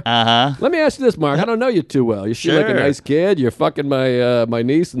year. Uh-huh. Let me ask you this, Mark. I don't know you too well. You seem like a Sure. nice kid. You're fucking my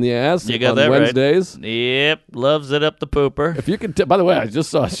niece in the ass You got on that Wednesdays. right. Yep, loves it up the pooper. If you could, by the way, I just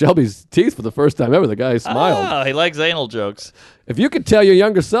saw Shelby's teeth for the first time ever. The guy smiled. Oh, he likes anal jokes. If you could tell your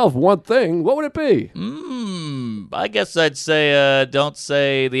younger self one thing, what would it be? I guess I'd say don't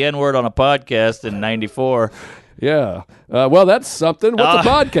say the N-word on a podcast in 94. Yeah. Well, that's something. What's a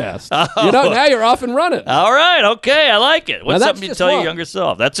podcast? Now you're off and running. All right, okay, I like it. What's Now, that's something you just tell your one. younger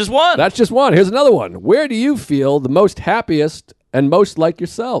self? That's just one. That's just one. Here's another one. Where do you feel the most happiest and most like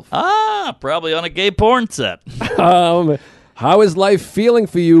yourself? Probably on a gay porn set. How is life feeling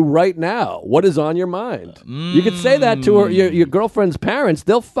for you right now? What is on your mind? You could say that to your girlfriend's parents.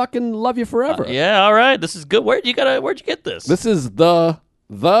 They'll fucking love you forever. Yeah, all right, this is good. Where'd you get this? This is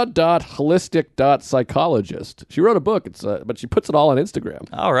the.holistic.psychologist. She wrote a book, but she puts it all on Instagram.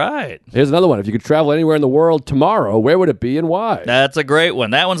 All right. Here's another one. If you could travel anywhere in the world tomorrow, where would it be and why? That's a great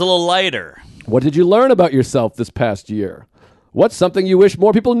one. That one's a little lighter. What did you learn about yourself this past year? What's something you wish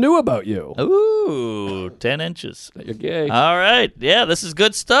more people knew about you? Ooh, 10 inches. You're gay. All right. Yeah, this is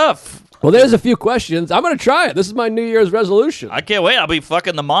good stuff. Well, there's a few questions. I'm going to try it. This is my New Year's resolution. I can't wait. I'll be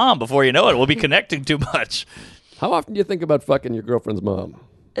fucking the mom before you know it. We'll be connecting too much. How often do you think about fucking your girlfriend's mom?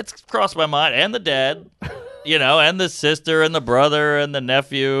 It's crossed my mind. And the dad, and the sister and the brother and the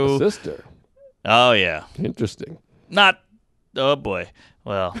nephew. Sister. Oh, yeah. Interesting. Oh, boy.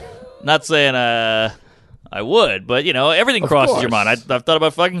 Well, not saying I would, but, everything crosses your course. mind. I've thought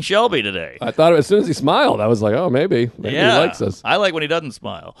about fucking Shelby today. I thought as soon as he smiled, I was like, oh, maybe he likes us. I like when he doesn't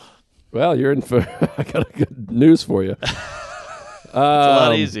smile. Well, you're in for. I got a good news for you. It's a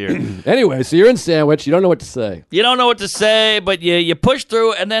lot easier. Anyway, so you're in Sandwich. You don't know what to say. You don't know what to say, but you push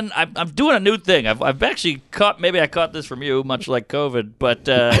through, and then I'm doing a new thing. I've actually maybe I caught this from you, much like COVID, but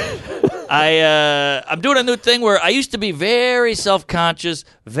I'm doing a new thing where I used to be very self-conscious,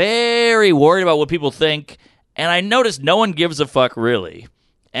 very worried about what people think, and I noticed no one gives a fuck really.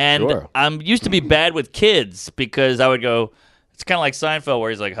 And Sure. I'm used to be bad with kids because I would go, it's kind of like Seinfeld where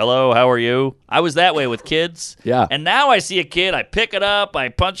he's like, hello, how are you? I was that way with kids. Yeah. And now I see a kid, I pick it up, I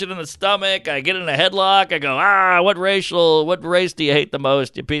punch it in the stomach, I get in a headlock, I go, what race do you hate the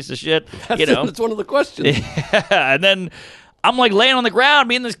most, you piece of shit? That's one of the questions. And then I'm like laying on the ground,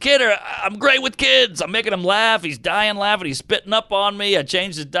 me and this kid I'm great with kids. I'm making him laugh. He's dying laughing. He's spitting up on me. I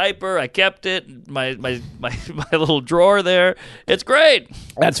changed his diaper. I kept it. My little drawer there. It's great.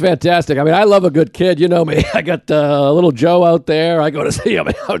 That's fantastic. I mean, I love a good kid. You know me. I got little Joe out there. I go to see him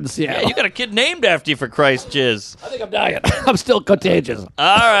out in Seattle. Yeah, you got a kid named after you, for Christ's jizz. I think I'm dying. I'm still contagious.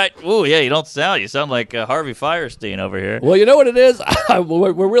 All right. Ooh, yeah, you sound like Harvey Firestein over here. Well, you know what it is?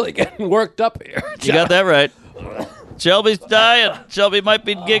 We're really getting worked up here. You got that right. Shelby's dying. Shelby might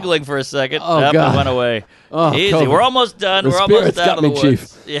be giggling for a second. Oh, Nope, God. it went away. Oh, Easy. COVID. We're almost done. The We're almost spirits out of got the me,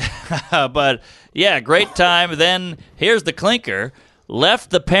 woods. Yeah, but yeah, great time. Then here's the clinker. Left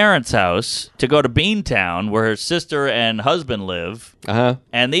the parents' house to go to Beantown, where her sister and husband live. Uh-huh.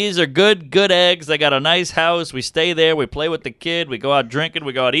 And these are good eggs. They got a nice house. We stay there. We play with the kid. We go out drinking.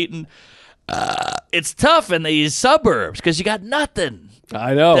 We go out eating. It's tough in these suburbs because you got nothing.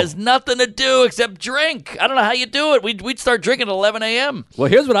 I know. There's nothing to do except drink. I don't know how you do it. We'd start drinking at 11 a.m. Well,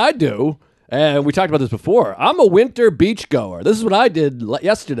 here's what I do, and we talked about this before. I'm a winter beach goer. This is what I did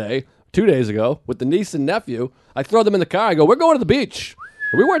yesterday, 2 days ago, with the niece and nephew. I throw them in the car. I go, we're going to the beach.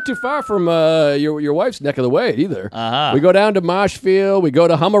 We weren't too far from your wife's neck of the way either. Uh-huh. We go down to Marshfield. We go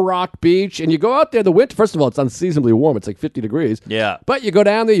to Hummerock Beach, and you go out there the winter. First of all, it's unseasonably warm. It's like 50 degrees. Yeah. But you go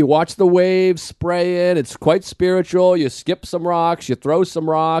down there, you watch the waves spray in. It's quite spiritual. You skip some rocks. You throw some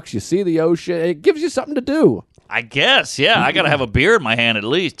rocks. You see the ocean. It gives you something to do. I guess, yeah. I got to have a beer in my hand at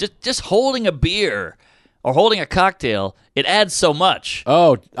least. Just holding a beer or holding a cocktail, it adds so much.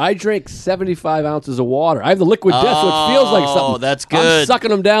 Oh, I drink 75 ounces of water. I have the liquid death, so it feels like something. Oh, that's I'm good. sucking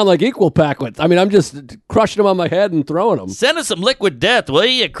them down like equal packets. I mean, I'm just crushing them on my head and throwing them. Send us some liquid death, will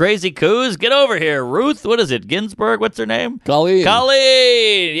you crazy coos? Get over here. Ruth, what is it? Ginsburg? What's her name? Colleen.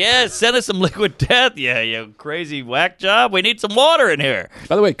 Colleen! Yes, send us some liquid death. Yeah, you crazy whack job. We need some water in here.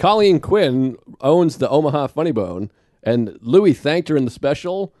 By the way, Colleen Quinn owns the Omaha Funny Bone, and Louis thanked her in the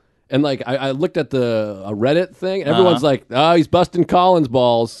special, And like I looked at the Reddit thing, and everyone's like, "Oh, he's busting Colin's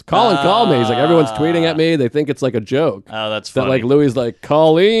balls." Colin called me. He's like, everyone's tweeting at me. They think it's like a joke. Oh, that's That funny. like Louis like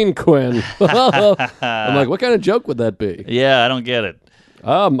Colleen Quinn. I'm like, what kind of joke would that be? Yeah, I don't get it.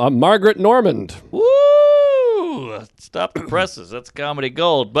 I'm Margaret Normand. Woo! Stop the presses. That's comedy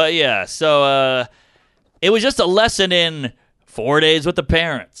gold. But yeah, so it was just a lesson in 4 days with the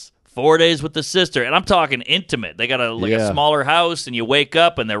parents. 4 days with the sister, and I'm talking intimate. They got a smaller house, and you wake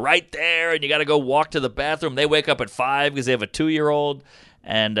up, and they're right there, and you got to go walk to the bathroom. They wake up at 5 because they have a 2-year-old,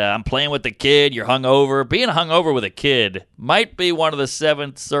 and I'm playing with the kid. You're hungover. Being hungover with a kid might be one of the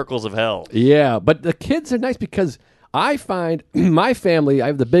 7 circles of hell. Yeah, but the kids are nice because I find my family, I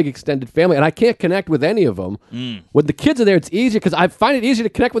have the big extended family, and I can't connect with any of them. When the kids are there, it's easier because I find it easier to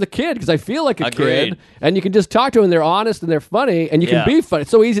connect with a kid because I feel like a Agreed. kid, and you can just talk to them, and they're honest, and they're funny, and you Yeah. can be funny.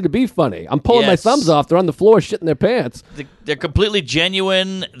 It's so easy to be funny. I'm pulling my Yes. thumbs off. They're on the floor shitting their pants. They're completely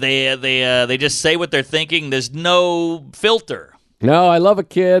genuine. They just say what they're thinking. There's no filter. No, I love a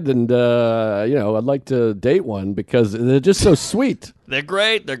kid, and, I'd like to date one because they're just so sweet. They're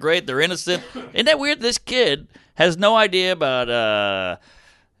great. They're great. They're innocent. Isn't that weird? This kid has no idea about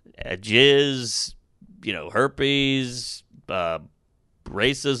jizz, herpes,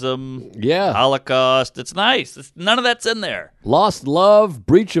 racism, Yeah. Holocaust. It's nice. None of that's in there. Lost love,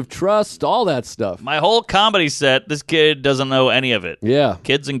 breach of trust, all that stuff. My whole comedy set, this kid doesn't know any of it. Yeah.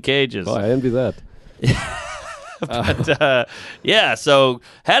 Kids in cages. Oh, I envy that. But, so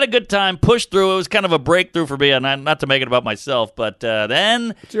had a good time, pushed through. It was kind of a breakthrough for me, and not to make it about myself, but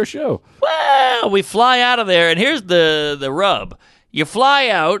then, It's your show. well, we fly out of there, and here's the rub. You fly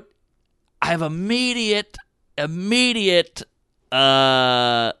out, I have immediate, not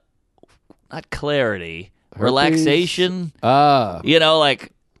clarity, Herpes? relaxation. Ah.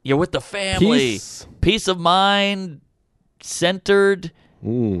 Like you're with the family, Peace. of mind, centered.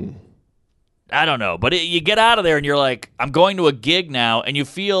 I don't know, but you get out of there and you're like, I'm going to a gig now, and you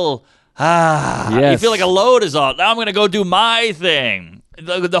feel, you Yes. feel like a load is off. Now I'm going to go do my thing.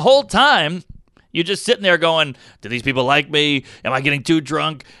 The whole time, you're just sitting there going, do these people like me? Am I getting too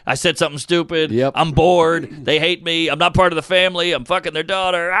drunk? I said something stupid. Yep. I'm bored. They hate me. I'm not part of the family. I'm fucking their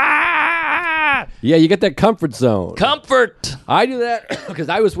daughter. Ah! Yeah, you get that comfort zone. Comfort. I do that because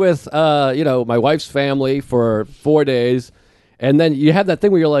I was with, my wife's family for 4 days, and then you have that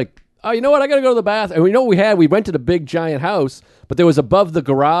thing where you're like, oh, you know what? I got to go to the bath. And we know what we had? We rented a big, giant house, but there was above the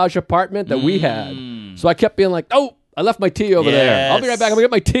garage apartment that we had. So I kept being like, oh, I left my tea over there. I'll be right back. I'm going to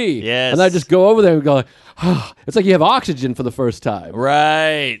get my tea. Yes. And I just go over there and go like, it's like you have oxygen for the first time.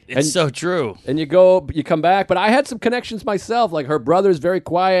 Right. It's And- so true. And you come back. But I had some connections myself. Like her brother's very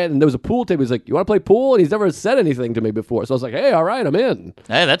quiet, and there was a pool table. He's like, you want to play pool? And he's never said anything to me before. So I was like, hey, all right, I'm in.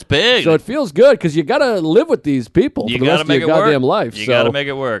 Hey, that's big. So it feels good because you got to live with these people You for the got rest to of make your it work. goddamn life. You So- got to make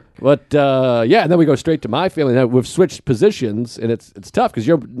it work. But and then we go straight to my family. Now we've switched positions, and it's tough because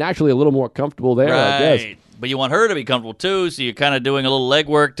you're naturally a little more comfortable there, I guess. Right. But you want her to be comfortable too, so you're kind of doing a little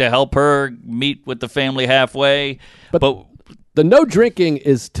legwork to help her meet with the family halfway. But The no drinking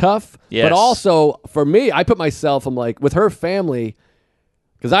is tough, Yes. but also for me, I put myself, I'm like, with her family,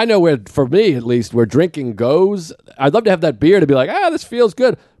 because I know where, for me at least, where drinking goes. I'd love to have that beer to be like, this feels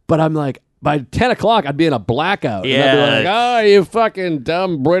good. But I'm like, by 10 o'clock, I'd be in a blackout. And I'd be Yeah. like, oh, you fucking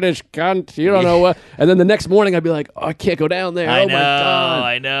dumb British cunt. You don't know what. And then the next morning, I'd be like, oh, I can't go down there. I oh, know, my God.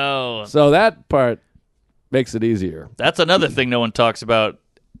 I know. So that part makes it easier. That's another thing no one talks about.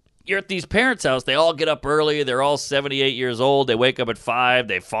 You're at these parents' house. They all get up early. They're all 78 years old. They wake up at 5.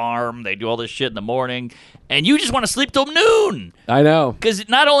 They farm. They do all this shit in the morning. And you just want to sleep till noon. I know. Because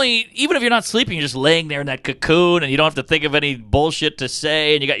not only, even if you're not sleeping, you're just laying there in that cocoon and you don't have to think of any bullshit to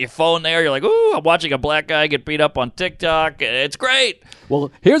say. And you got your phone there. You're like, ooh, I'm watching a black guy get beat up on TikTok. It's great.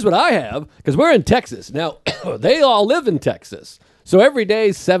 Well, here's what I have, because we're in Texas. Now, they all live in Texas. So every day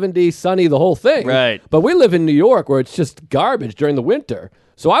is 70, sunny, the whole thing. Right. But we live in New York where it's just garbage during the winter.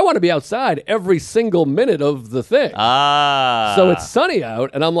 So I want to be outside every single minute of the thing. So it's sunny out,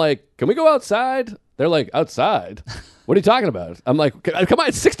 and I'm like, can we go outside? They're like, outside? What are you talking about? I'm like, come on,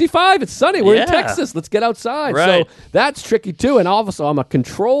 it's 65. It's sunny. We're in Yeah. Texas. Let's get outside. Right. So that's tricky, too. And also, I'm a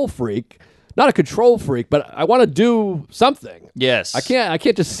control freak. Not a control freak, but I want to do something. Yes. I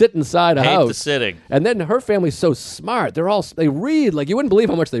can't just sit inside a Hate house. the sitting. And then her family's so smart. They read like you wouldn't believe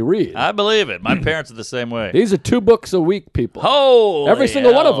how much they read. I believe it. My parents are the same way. These are 2 books a week, people. Holy Every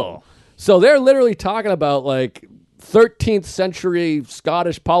single one of hell. them. So they're literally talking about like 13th century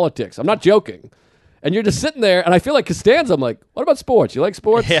Scottish politics. I'm not joking. And you're just sitting there, and I feel like Costanza. I'm like, what about sports? You like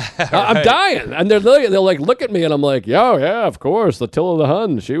sports? Yeah, I'm right. dying. And they'll like look at me, and I'm like, yeah, of course. Attila the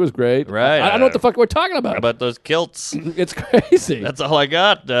Hun, she was great. Right. I don't know what the fuck we're talking about. How about those kilts? It's crazy. That's all I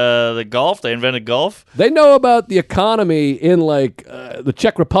got. The golf. They invented golf. They know about the economy in like the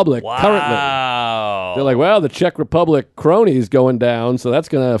Czech Republic currently. Wow. They're like, well, the Czech Republic crony's going down, so that's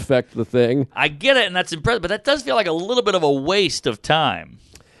going to affect the thing. I get it, and that's impressive, but that does feel like a little bit of a waste of time.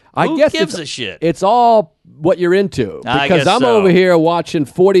 I Who guess gives it's, a shit? It's all what you're into. I Because guess I'm so. over here watching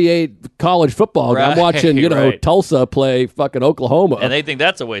 48 college football. I'm Right, watching, right. Tulsa play fucking Oklahoma. And they think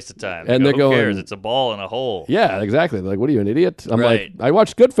that's a waste of time. And they're Who going- cares? It's a ball in a hole. yeah, exactly. They're like, what are you, an idiot? I'm Right. like, I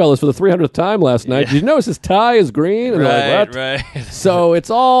watched Goodfellas for the 300th time last night. Did you notice his tie is green? And they're like, what? Right. So it's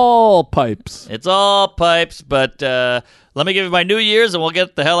all pipes. It's all pipes, but let me give you my New Year's, and we'll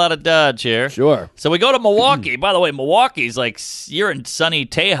get the hell out of Dodge here. Sure. So we go to Milwaukee. By the way, Milwaukee's like you're in sunny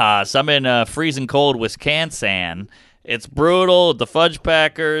Tejas. I'm in freezing cold Wisconsin. It's brutal. The fudge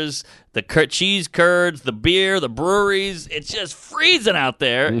packers, the cheese curds, the beer, the breweries. It's just freezing out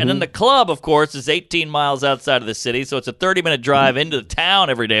there. And then the club, of course, is 18 miles outside of the city, so it's a 30-minute drive into the town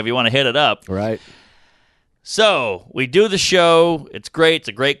every day if you want to hit it up. Right. So we do the show. It's great. It's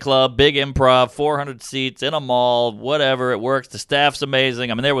a great club, big improv, 400 seats in a mall, whatever. It works. The staff's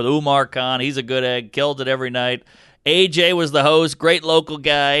amazing. I'm in there with Umar Khan. He's a good egg. Killed it every night. AJ was the host. Great local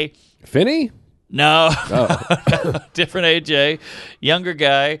guy. Finney? No, different AJ. Younger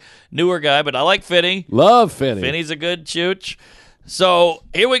guy, newer guy, but I like Finney. Love Finney. Finney's a good chooch. So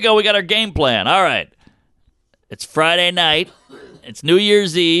here we go. We got our game plan. All right. It's Friday night. It's New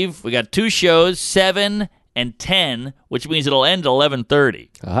Year's Eve. We got two shows, 7 and 10, which means it'll end at 11:30.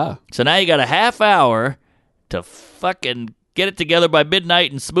 Aha. So now you got a half hour to fucking get it together by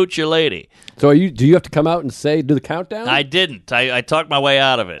midnight and smooch your lady. So do you have to come out and do the countdown? I didn't. I talked my way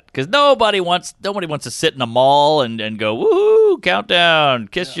out of it because nobody wants to sit in a mall and go woohoo countdown,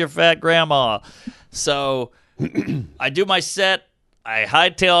 kiss your fat grandma. So I do my set. I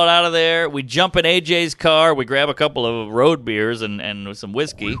hightail it out of there. We jump in AJ's car. We grab a couple of road beers and some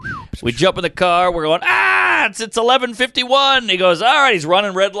whiskey. We jump in the car. We're going, it's 11:51. He goes, all right. He's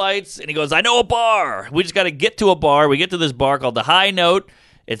running red lights. And he goes, I know a bar. We just got to get to a bar. We get to this bar called The High Note.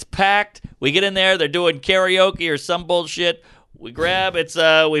 It's packed. We get in there. They're doing karaoke or some bullshit. We grab.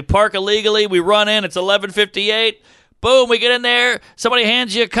 We park illegally. We run in. It's 11:58. Boom, we get in there. Somebody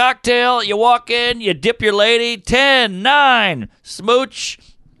hands you a cocktail. You walk in. You dip your lady. 10, 9, smooch.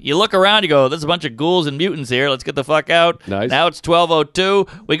 You look around. You go, there's a bunch of ghouls and mutants here. Let's get the fuck out. Nice. Now it's 12:02.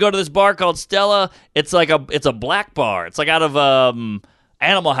 We go to this bar called Stella. It's a black bar. It's like out of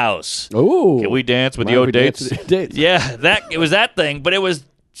Animal House. Ooh. Can we dance with Why the don't we old dance dates? with the dates? Yeah, it was that thing, but it was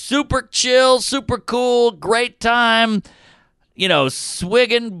super chill, super cool, great time.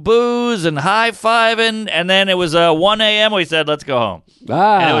 Swigging booze and high-fiving, and then it was 1 a.m. We said, let's go home.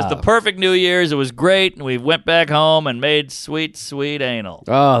 And it was the perfect New Year's. It was great, and we went back home and made sweet, sweet anal.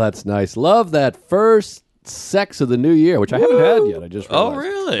 Oh, that's nice. Love that first sex of the new year, which I haven't had yet. I just Oh, realized.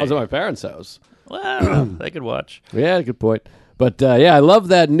 really? I was at my parents' house. Well, they could watch. Yeah, good point. But yeah, I love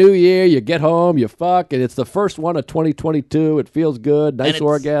that new year. You get home, you fuck, and it's the first one of 2022. It feels good. Nice And it's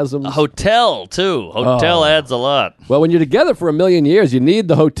orgasms. A hotel, too. Hotel adds a lot. Well, when you're together for a million years, you need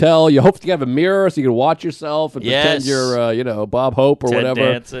the hotel. You hope to have a mirror so you can watch yourself and pretend Yes. you're, Bob Hope or Ted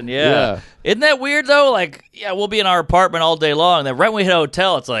whatever. Danson, yeah. Isn't that weird, though? Like, we'll be in our apartment all day long. Then right when we hit a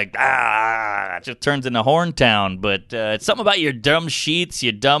hotel, it's like, it just turns into Horntown. But it's something about your dumb sheets,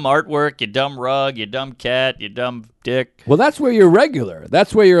 your dumb artwork, your dumb rug, your dumb cat, your dumb dick. Well, that's where you're regular.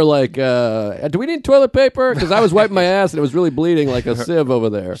 That's where you're like, do we need toilet paper? Because I was wiping my ass and it was really bleeding like a sieve over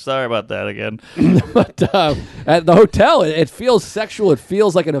there. Sorry about that again. But at the hotel, it feels sexual. It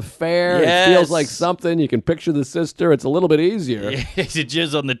feels like an affair. Yes. It feels like something. You can picture the sister. It's a little bit easier. You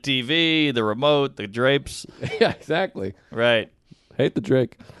jizz on the TV, the remote, the drapes. Yeah, exactly. Right. Hate the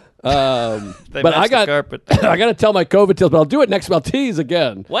Drake. They But match the carpet. I got to tell my COVID tales, but I'll do it next. I'll tease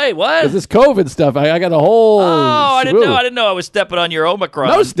again. Wait, what? This COVID stuff. I got a whole. I didn't swoop. know. I didn't know I was stepping on your Omicron.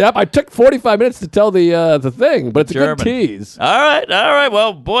 No step. I took 45 minutes to tell the thing, but it's a German. good tease. All right.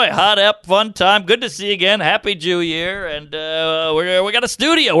 Well, boy, hot ep, fun time. Good to see you again. Happy Jew year, and we got a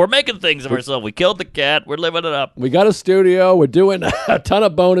studio. We're making things of ourselves. We killed the cat. We're living it up. We got a studio. We're doing a ton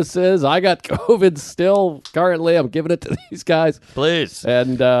of bonuses. I got COVID still currently. I'm giving it to these guys. Please.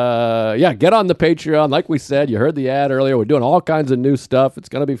 And get on the Patreon. Like we said, you heard the ad earlier. We're doing all kinds of new stuff. It's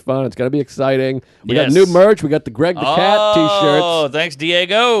going to be fun. It's going to be exciting. We got Yes. new merch. We got the Greg the Cat Oh, t-shirts. thanks,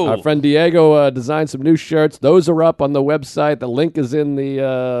 Diego. Our friend Diego designed some new shirts. Those are up on the website. The link is in the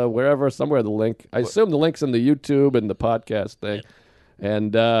somewhere the link. I assume the link's in the YouTube and the podcast thing.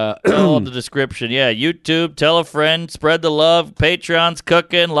 And All in the description. Yeah, YouTube, tell a friend, spread the love. Patreon's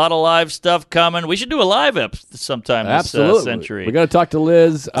cooking, a lot of live stuff coming. We should do a live ep sometime this absolutely. century. We're going to talk to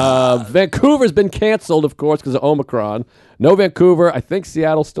Liz. Vancouver's been canceled, of course, because of Omicron. No Vancouver. I think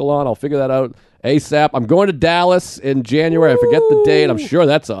Seattle's still on. I'll figure that out ASAP. I'm going to Dallas in January. I forget the date. I'm sure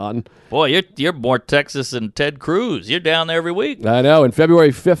that's on. Boy, you're more Texas than Ted Cruz. You're down there every week. I know. And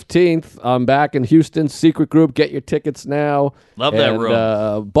February 15th, I'm back in Houston. Secret Group. Get your tickets now. Love that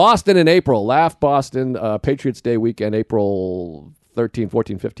room. Boston in April. Laugh Boston. Patriots Day weekend, April 13,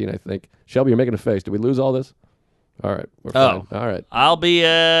 14, 15, I think. Shelby, you're making a face. Did we lose all this? All right. We're fine. All right. I'll be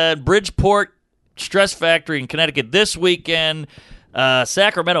at Bridgeport Stress Factory in Connecticut this weekend.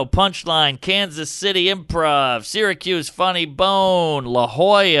 Sacramento Punchline, Kansas City Improv, Syracuse Funny Bone, La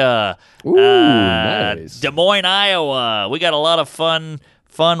Jolla, nice. Des Moines, Iowa. We got a lot of fun,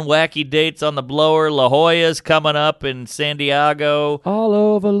 wacky dates on the blower. La Jolla's coming up in San Diego. All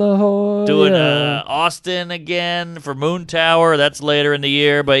over La Jolla. Doing Austin again for Moon Tower. That's later in the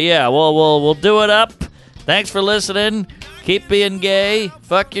year. But yeah, we'll do it up. Thanks for listening. Keep being gay.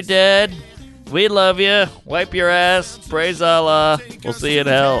 Fuck your dad. We love you. Wipe your ass. Praise Allah. We'll see you in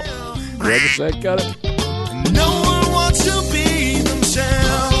hell. Got it. No